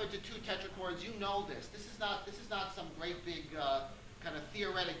this up into two tetrachords. You know this. This is not some great big kind of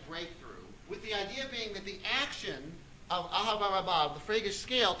theoretic breakthrough. With the idea being that the action of Ahava Rabbah, the Fradish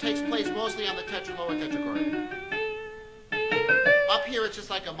scale, takes place mostly on the lower tetrachord. Up here, it's just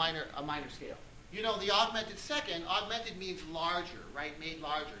like a minor scale. The augmented second, augmented means larger, right? Made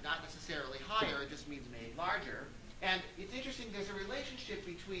larger, not necessarily higher, it just means made larger. And it's interesting, there's a relationship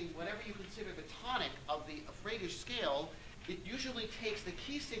between whatever you consider the tonic of the Fradish scale, it usually takes the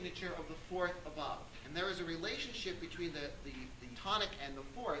key signature of the fourth above. And there is a relationship between the tonic and the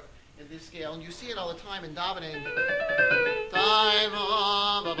fourth in this scale, and you see it all the time in davening.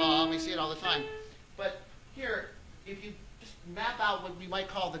 We see it all the time. But here, if you just map out what we might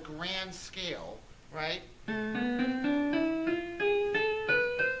call the grand scale, right?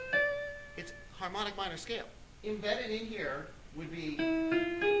 It's harmonic minor scale. Embedded in here would be,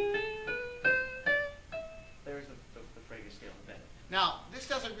 there's the Fradish scale embedded. Now, this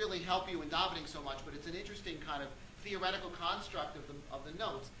doesn't really help you in davening so much, but it's an interesting kind of theoretical construct of the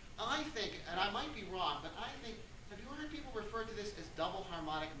notes. I think, and I might be wrong, but I think, have you heard people refer to this as double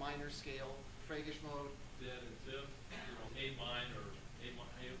harmonic minor scale, Fradish mode? Then it's A minor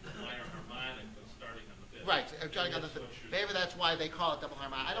harmonic, but starting on the fifth. Right, starting on the fifth. Maybe that's why they call it double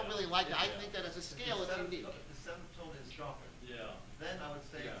harmonic. I don't really like that. I think that as a scale, it's unique. The seventh tone is sharper. Yeah. Then I would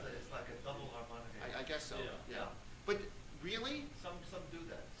say it's like a double harmonic. I guess so. Yeah. But really? Some do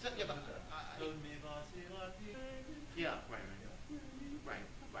that. Yeah, but, yeah,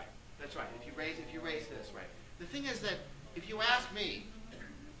 right. That's right. If you raise this, right. The thing is that if you ask me,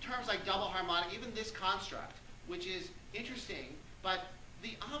 terms like double harmonic, even this construct, which is interesting, but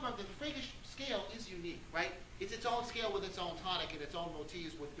the Frege scale is unique, right? It's its own scale with its own tonic and its own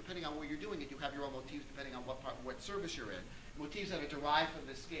motifs. Depending on where you're doing it, you have your own motifs depending on what service you're in. Motifs that are derived from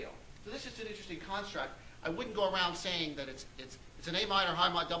this scale. So this is an interesting construct. I wouldn't go around saying that it's an A minor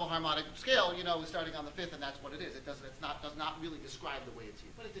double harmonic scale, starting on the fifth, and that's what it is. It does not really describe the way it's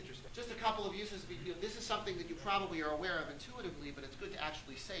used, but it's interesting. Just a couple of uses. This is something that you probably are aware of intuitively, but it's good to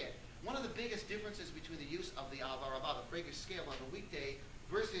actually say it. One of the biggest differences between the use of the Frege scale on the weekday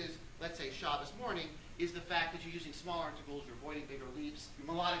versus, let's say, Shabbos morning, is the fact that you're using smaller intervals, you're avoiding bigger leaps.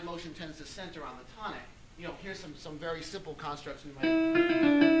 Your melodic motion tends to center on the tonic. Here's some very simple constructs we might.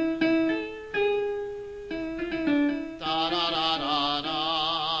 Da da da da da.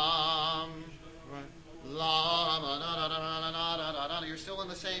 You're still in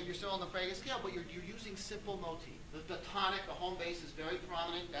the Frege scale, but you're using simple motif. The tonic, the home bass is very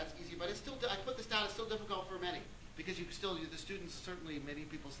prominent. That's easy, but it's still. I put this down. It's still difficult for many because the students certainly many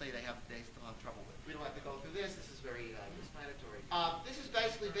people say they still have trouble with. We don't have to go through this. This is very explanatory. This is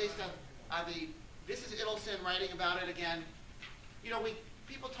basically based on This is Idelson writing about it again.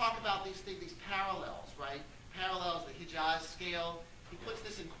 People talk about these things, these parallels, right? Parallels, the Hijaz scale. He puts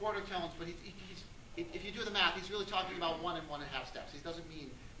this in quarter tones, but if you do the math, he's really talking about 1 and 1.5 steps. He doesn't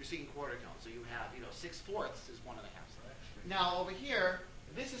mean you're singing quarter tones. So you have, 6/4 is 1.5 steps. Now over here,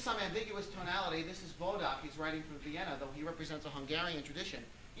 this is some ambiguous tonality. This is Bodak. He's writing from Vienna, though he represents a Hungarian tradition.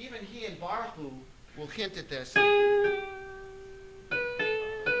 Even he and Baruchu will hint at this. Where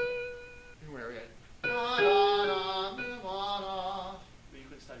is it? You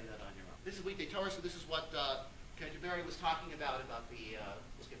could study that on your own. This is Weekday Torah, so this is what Canterbury was talking about the.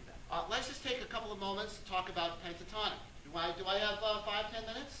 We'll skip that. Let's just take a couple of moments to talk about pentatonic. Do I have 5-10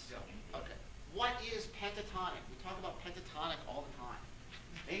 minutes? Yeah. Okay. What is pentatonic? We talk about pentatonic all the time.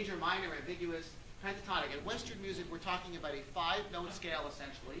 Major, minor, ambiguous, pentatonic. In Western music, we're talking about a 5-note scale,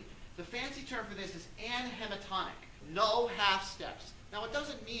 essentially. The fancy term for this is anhemitonic. No half steps. Now, it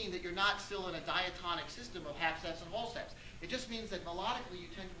doesn't mean that you're not still in a diatonic system of half steps and whole steps. It just means that melodically you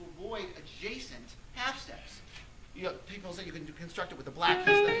tend to avoid adjacent half steps. People say you can construct it with the black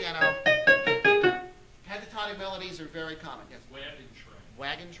keys of the piano. Pentatonic melodies are very common. Yes. Wagon train.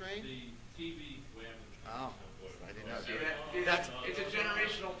 Wagon train? The TV wagon train. Oh, I didn't know. See, it's a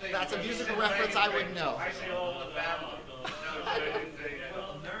generational thing. That's a Because musical it's reference I wouldn't know. I say all the battle.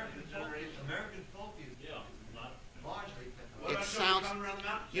 American folk is largely What It about sounds- coming around the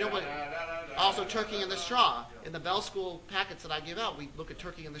mountain? You know what? Also, Turkey in the Straw. In the Bell School packets that I give out, we look at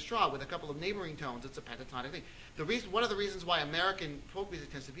Turkey in the Straw with a couple of neighboring tones. It's a pentatonic thing. One of the reasons why American folk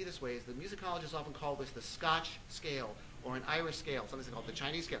music tends to be this way is the musicologists often call this the Scotch scale or an Irish scale. Sometimes they call it the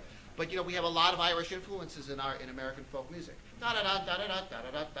Chinese scale. But we have a lot of Irish influences in American folk music. Da da da da da da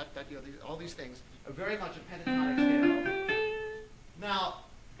da da da da. All these things are very much a pentatonic scale. Now,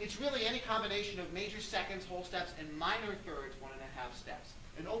 it's really any combination of major seconds, whole steps, and minor thirds, 1.5 steps.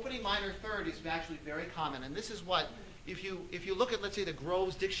 An opening minor third is actually very common, and this is what, if you look at, let's say, the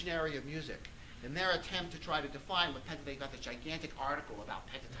Grove's Dictionary of Music, in their attempt to try to define what they got this gigantic article about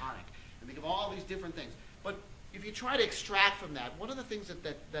pentatonic, and they give all these different things. But if you try to extract from that, one of the things that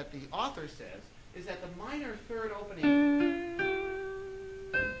the author says is that the minor third opening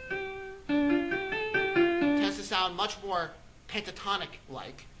tends to sound much more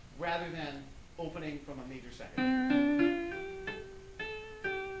pentatonic-like rather than opening from a major second.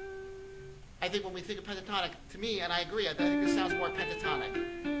 I think when we think of pentatonic, to me, and I agree, I think this sounds more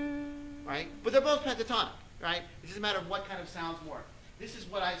pentatonic, right? But they're both pentatonic, right? It's just a matter of what kind of sounds more. This is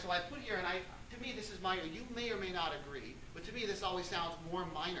what I put here, and to me this is minor. You may or may not agree, but to me this always sounds more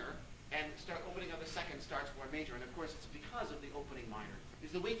minor, and opening of the second starts more major, and of course it's because of the opening minor.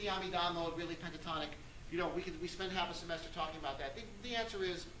 Is the Weekday Amidah mode really pentatonic? We spend half a semester talking about that. The answer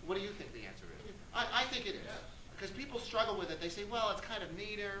is, what do you think the answer is? I think it is. Because people struggle with it. They say, well, it's kind of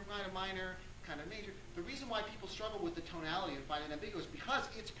major, kind of minor, kind of major. The reason why people struggle with the tonality and find it ambiguous is because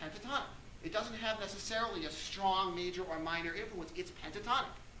it's pentatonic. It doesn't have necessarily a strong major or minor influence. It's pentatonic.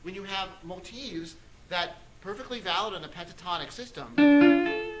 When you have motifs that perfectly valid in a pentatonic system,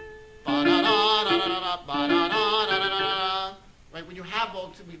 right? When you have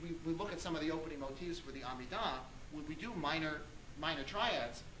both, we look at some of the opening motifs for the Amidah. When we do minor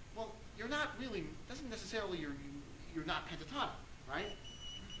triads, well, you're not really. Doesn't necessarily you're not pentatonic, right?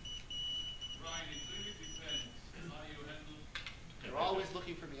 Right, it really depends how you handle the They're always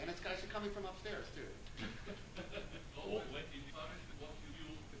looking for me, and it's guys are coming from upstairs too. Always when you start what you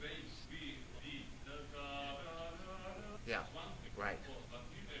do, the bass, B, D, Yeah, one thing, right. of course, but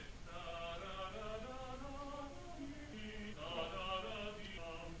you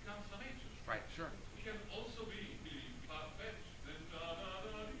comes the majors. Right, sure. It can also be far-fetched. Then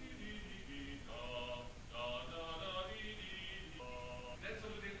that's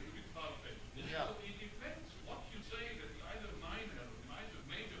a little bit far-fetched. Yeah. So it depends what you say that the either minor,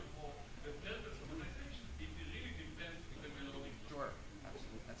 major, or the delta harmonization. It really depends on the melody. Sure,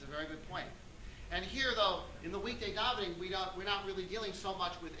 absolutely. That's a very good point. And here, though, in the weekday davening, we're not really dealing so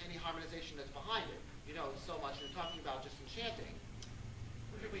much with any harmonization that's behind it. You know, so much you're talking about just enchanting.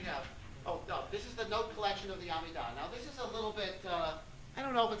 What do we have? Oh, no, this is the note collection of the Amidah. Now, this is a little bit, I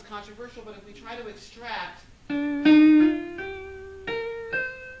don't know if it's controversial, but if we try to extract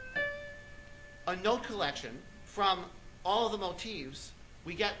a note collection from all of the motifs,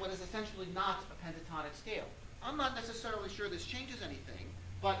 we get what is essentially not a pentatonic scale. I'm not necessarily sure this changes anything,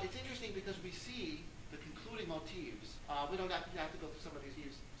 but it's interesting because we see the concluding motifs. We don't have to go through some of these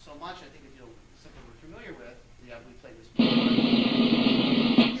motifs so much. I think if you'll something we're familiar with, yeah, we played this before.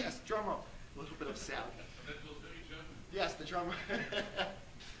 Yes, drum roll. A little bit of sound. That was very German. Yes, the drummer.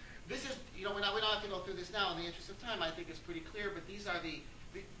 This is, you know, we don't have to go through this now in the interest of time. I think it's pretty clear, but these are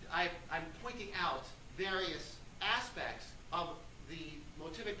I'm pointing out various aspects of the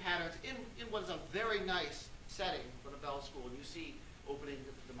motivic patterns in what is a very nice setting for the bell school. And you see opening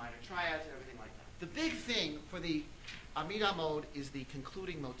the minor triads and everything like that. The big thing for the Amidah mode is the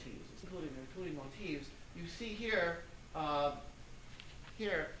concluding motifs. It's including the concluding motifs. You see here,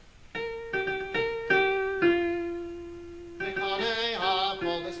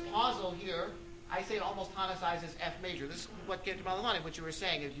 this pausal here, I say it almost tonicizes F major. This is what came to my mind, what you were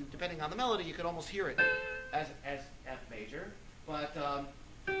saying. If you, depending on the melody, you could almost hear it as F major. But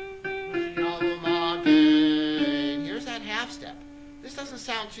here's that half step. This doesn't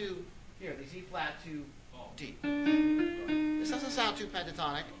sound too, here, the Z flat to D. This doesn't sound too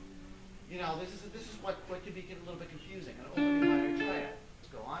pentatonic. You know, this is what could be a little bit confusing. An opening minor triad.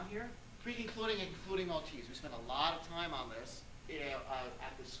 Let's go on here. Pre-concluding and concluding motifs. We spent a lot of time on this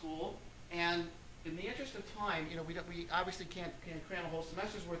at the school, and in the interest of time, you know, we obviously can't cram a whole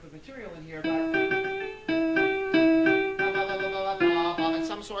semester's worth of material in here, but in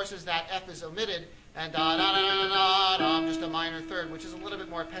some sources that F is omitted, and just a minor third, which is a little bit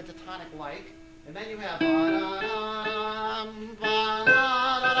more pentatonic-like. And then you have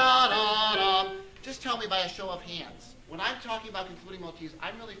just tell me by a show of hands. When I'm talking about concluding motifs,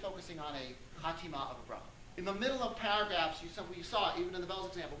 I'm really focusing on a chatima of a bracha. In the middle of paragraphs, you saw, even in the bells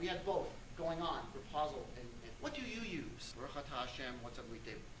example, we had both going on, repausal and what do you use? Baruch atah Hashem, what's up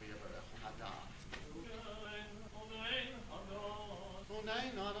weekday?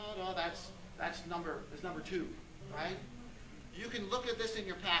 That's number 2, right? You can look at this in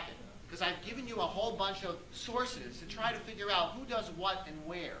your packet, because I've given you a whole bunch of sources to try to figure out who does what and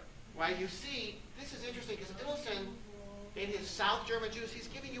where, right? You see, this is interesting, because Ilsen, in his South German Jews, he's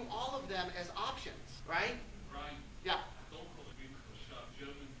giving you all of them as options, right? Right. Yeah. Don't call it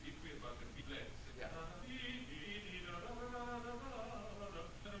German people, but the people. Yeah.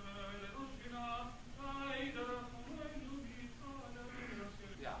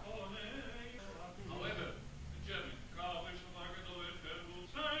 Yeah. However, the German,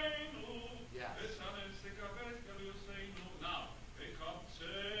 Yes. now, they come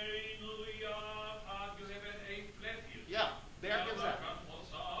Yeah, there gives that.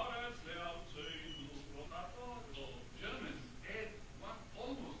 Germans add one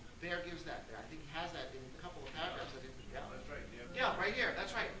almost. There gives that. There, I think he has that in a couple of paragraphs. I think. Yeah. That's right. Yeah, right here.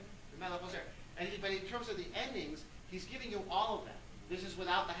 That's right. The melodic there. But in terms of the endings, he's giving you all of them. This is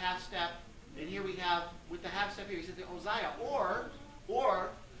without the half step, and here we have with the half step here. He says the Ozaya, or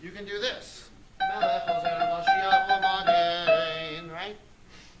you can do this. Right?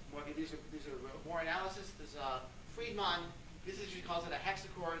 Okay, these are more analysis. There's Friedman. This is he calls it a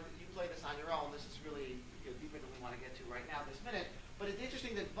hexachord. You play this on your own. This is really deeper than we want to get to right now this minute. But it's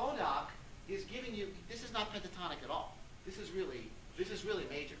interesting that Bodak is giving you. This is not pentatonic at all. This is really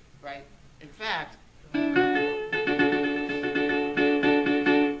major, right? In fact, this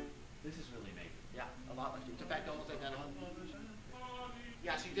is really major. Yeah, a lot like in fact, almost identical.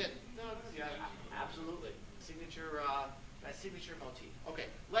 Yes, you did. Yeah, absolutely. Signature motif. Okay,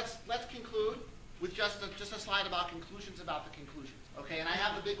 let's conclude with just a slide about conclusions about the conclusions. Okay, and I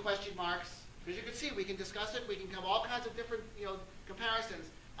have the big question marks. As you can see, we can discuss it. We can come all kinds of different, comparisons.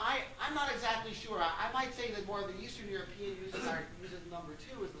 I'm not exactly sure. I might say that more of the Eastern European uses number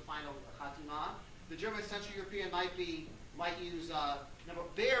 2 as the final chatima. the German Central European might use number.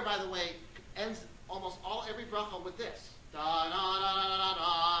 There, by the way, ends almost every bracha with this. Da da da da da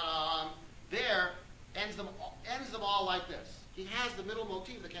da da. There ends them all like this. He has the middle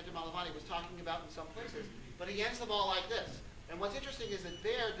motif that Cantor Malavani was talking about in some places, but he ends them all like this. And what's interesting is that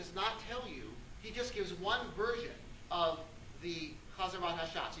there does not tell you. He just gives one version of the Chazar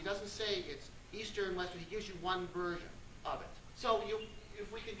Hashatz. He doesn't say it's Eastern, Western. He gives you one version of it. So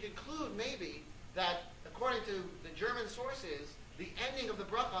if we can conclude maybe that according to the German sources, the ending of the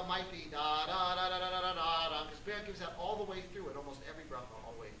bracha might be da da da da da da da da, because Bear gives that all the way through it, almost every bracha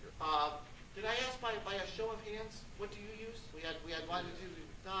all the way through. Did I ask by a show of hands? What do you use? We had 1, 2, 3,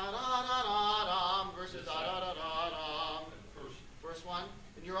 da da da da da versus da da da da da. First one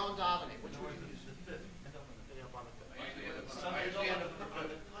in your own davening. Which would you use? The fifth. End up on the fifth. I usually end up on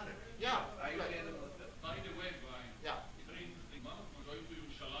the planet. Yeah. I usually end up on the fifth. By the way, Brian, Yeah. it's very interesting. One of my going to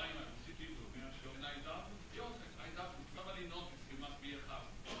Yerushalayim, I city to and I davened, somebody noticed he must be a chaf.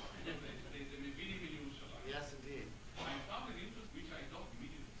 They mean him in Yerushalayim. Yes, indeed. I found an interest which I don't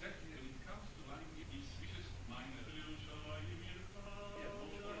immediately exactly when it comes to line he switches mine to Yerushalayim. Yeah,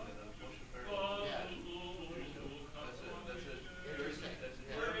 Moshe Berger, that's Moshe Berger. Yeah. That's it. Interesting. That's it.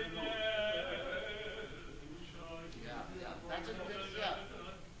 Yeah. Yeah. That's a good.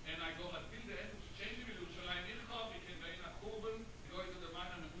 Yeah. And I go until the end, changing Yerushalayim Ilcha, we can gain a Korban, go into the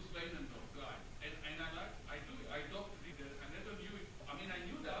mine and who's playing and guy. And I don't read it. I never knew it. I mean, I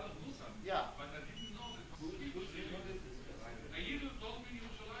knew the other Nusach, Yeah. but I didn't know that. Who's I either told me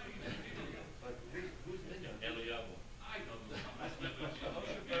Yerushalayim, But who's in there? Eliyahu. I don't know. Moshe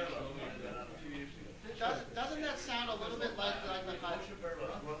Berger wrote that down 2 years ago. Doesn't that sound a little bit like the Moshe Berger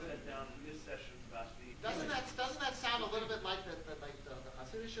wrote that down in his session about the. Doesn't that sound a little bit like the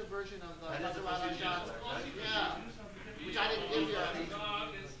Hasidic version of the That is a Chazar Hasidic Hashatz? version. Yeah. Which I didn't give you.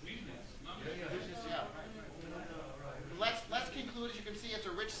 God is business. Yeah. Let's conclude. As you can see, it's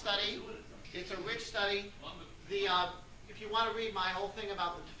a rich study. It's a rich study. The if you want to read my whole thing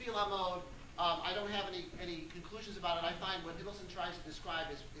about the tefillah mode, I don't have any conclusions about it. I find what Hiddleston tries to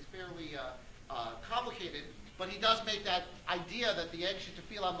describe is fairly complicated, but he does make that idea that the extra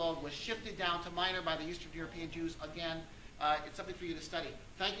tefillah mode was shifted down to minor by the Eastern European Jews. Again, it's something for you to study.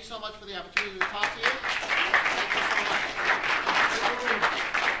 Thank you so much for the opportunity to talk to you. Thank you so much.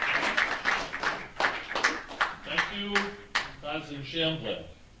 Thank you, Hans and Champlin.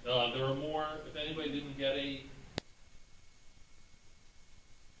 There are more. If anybody didn't get a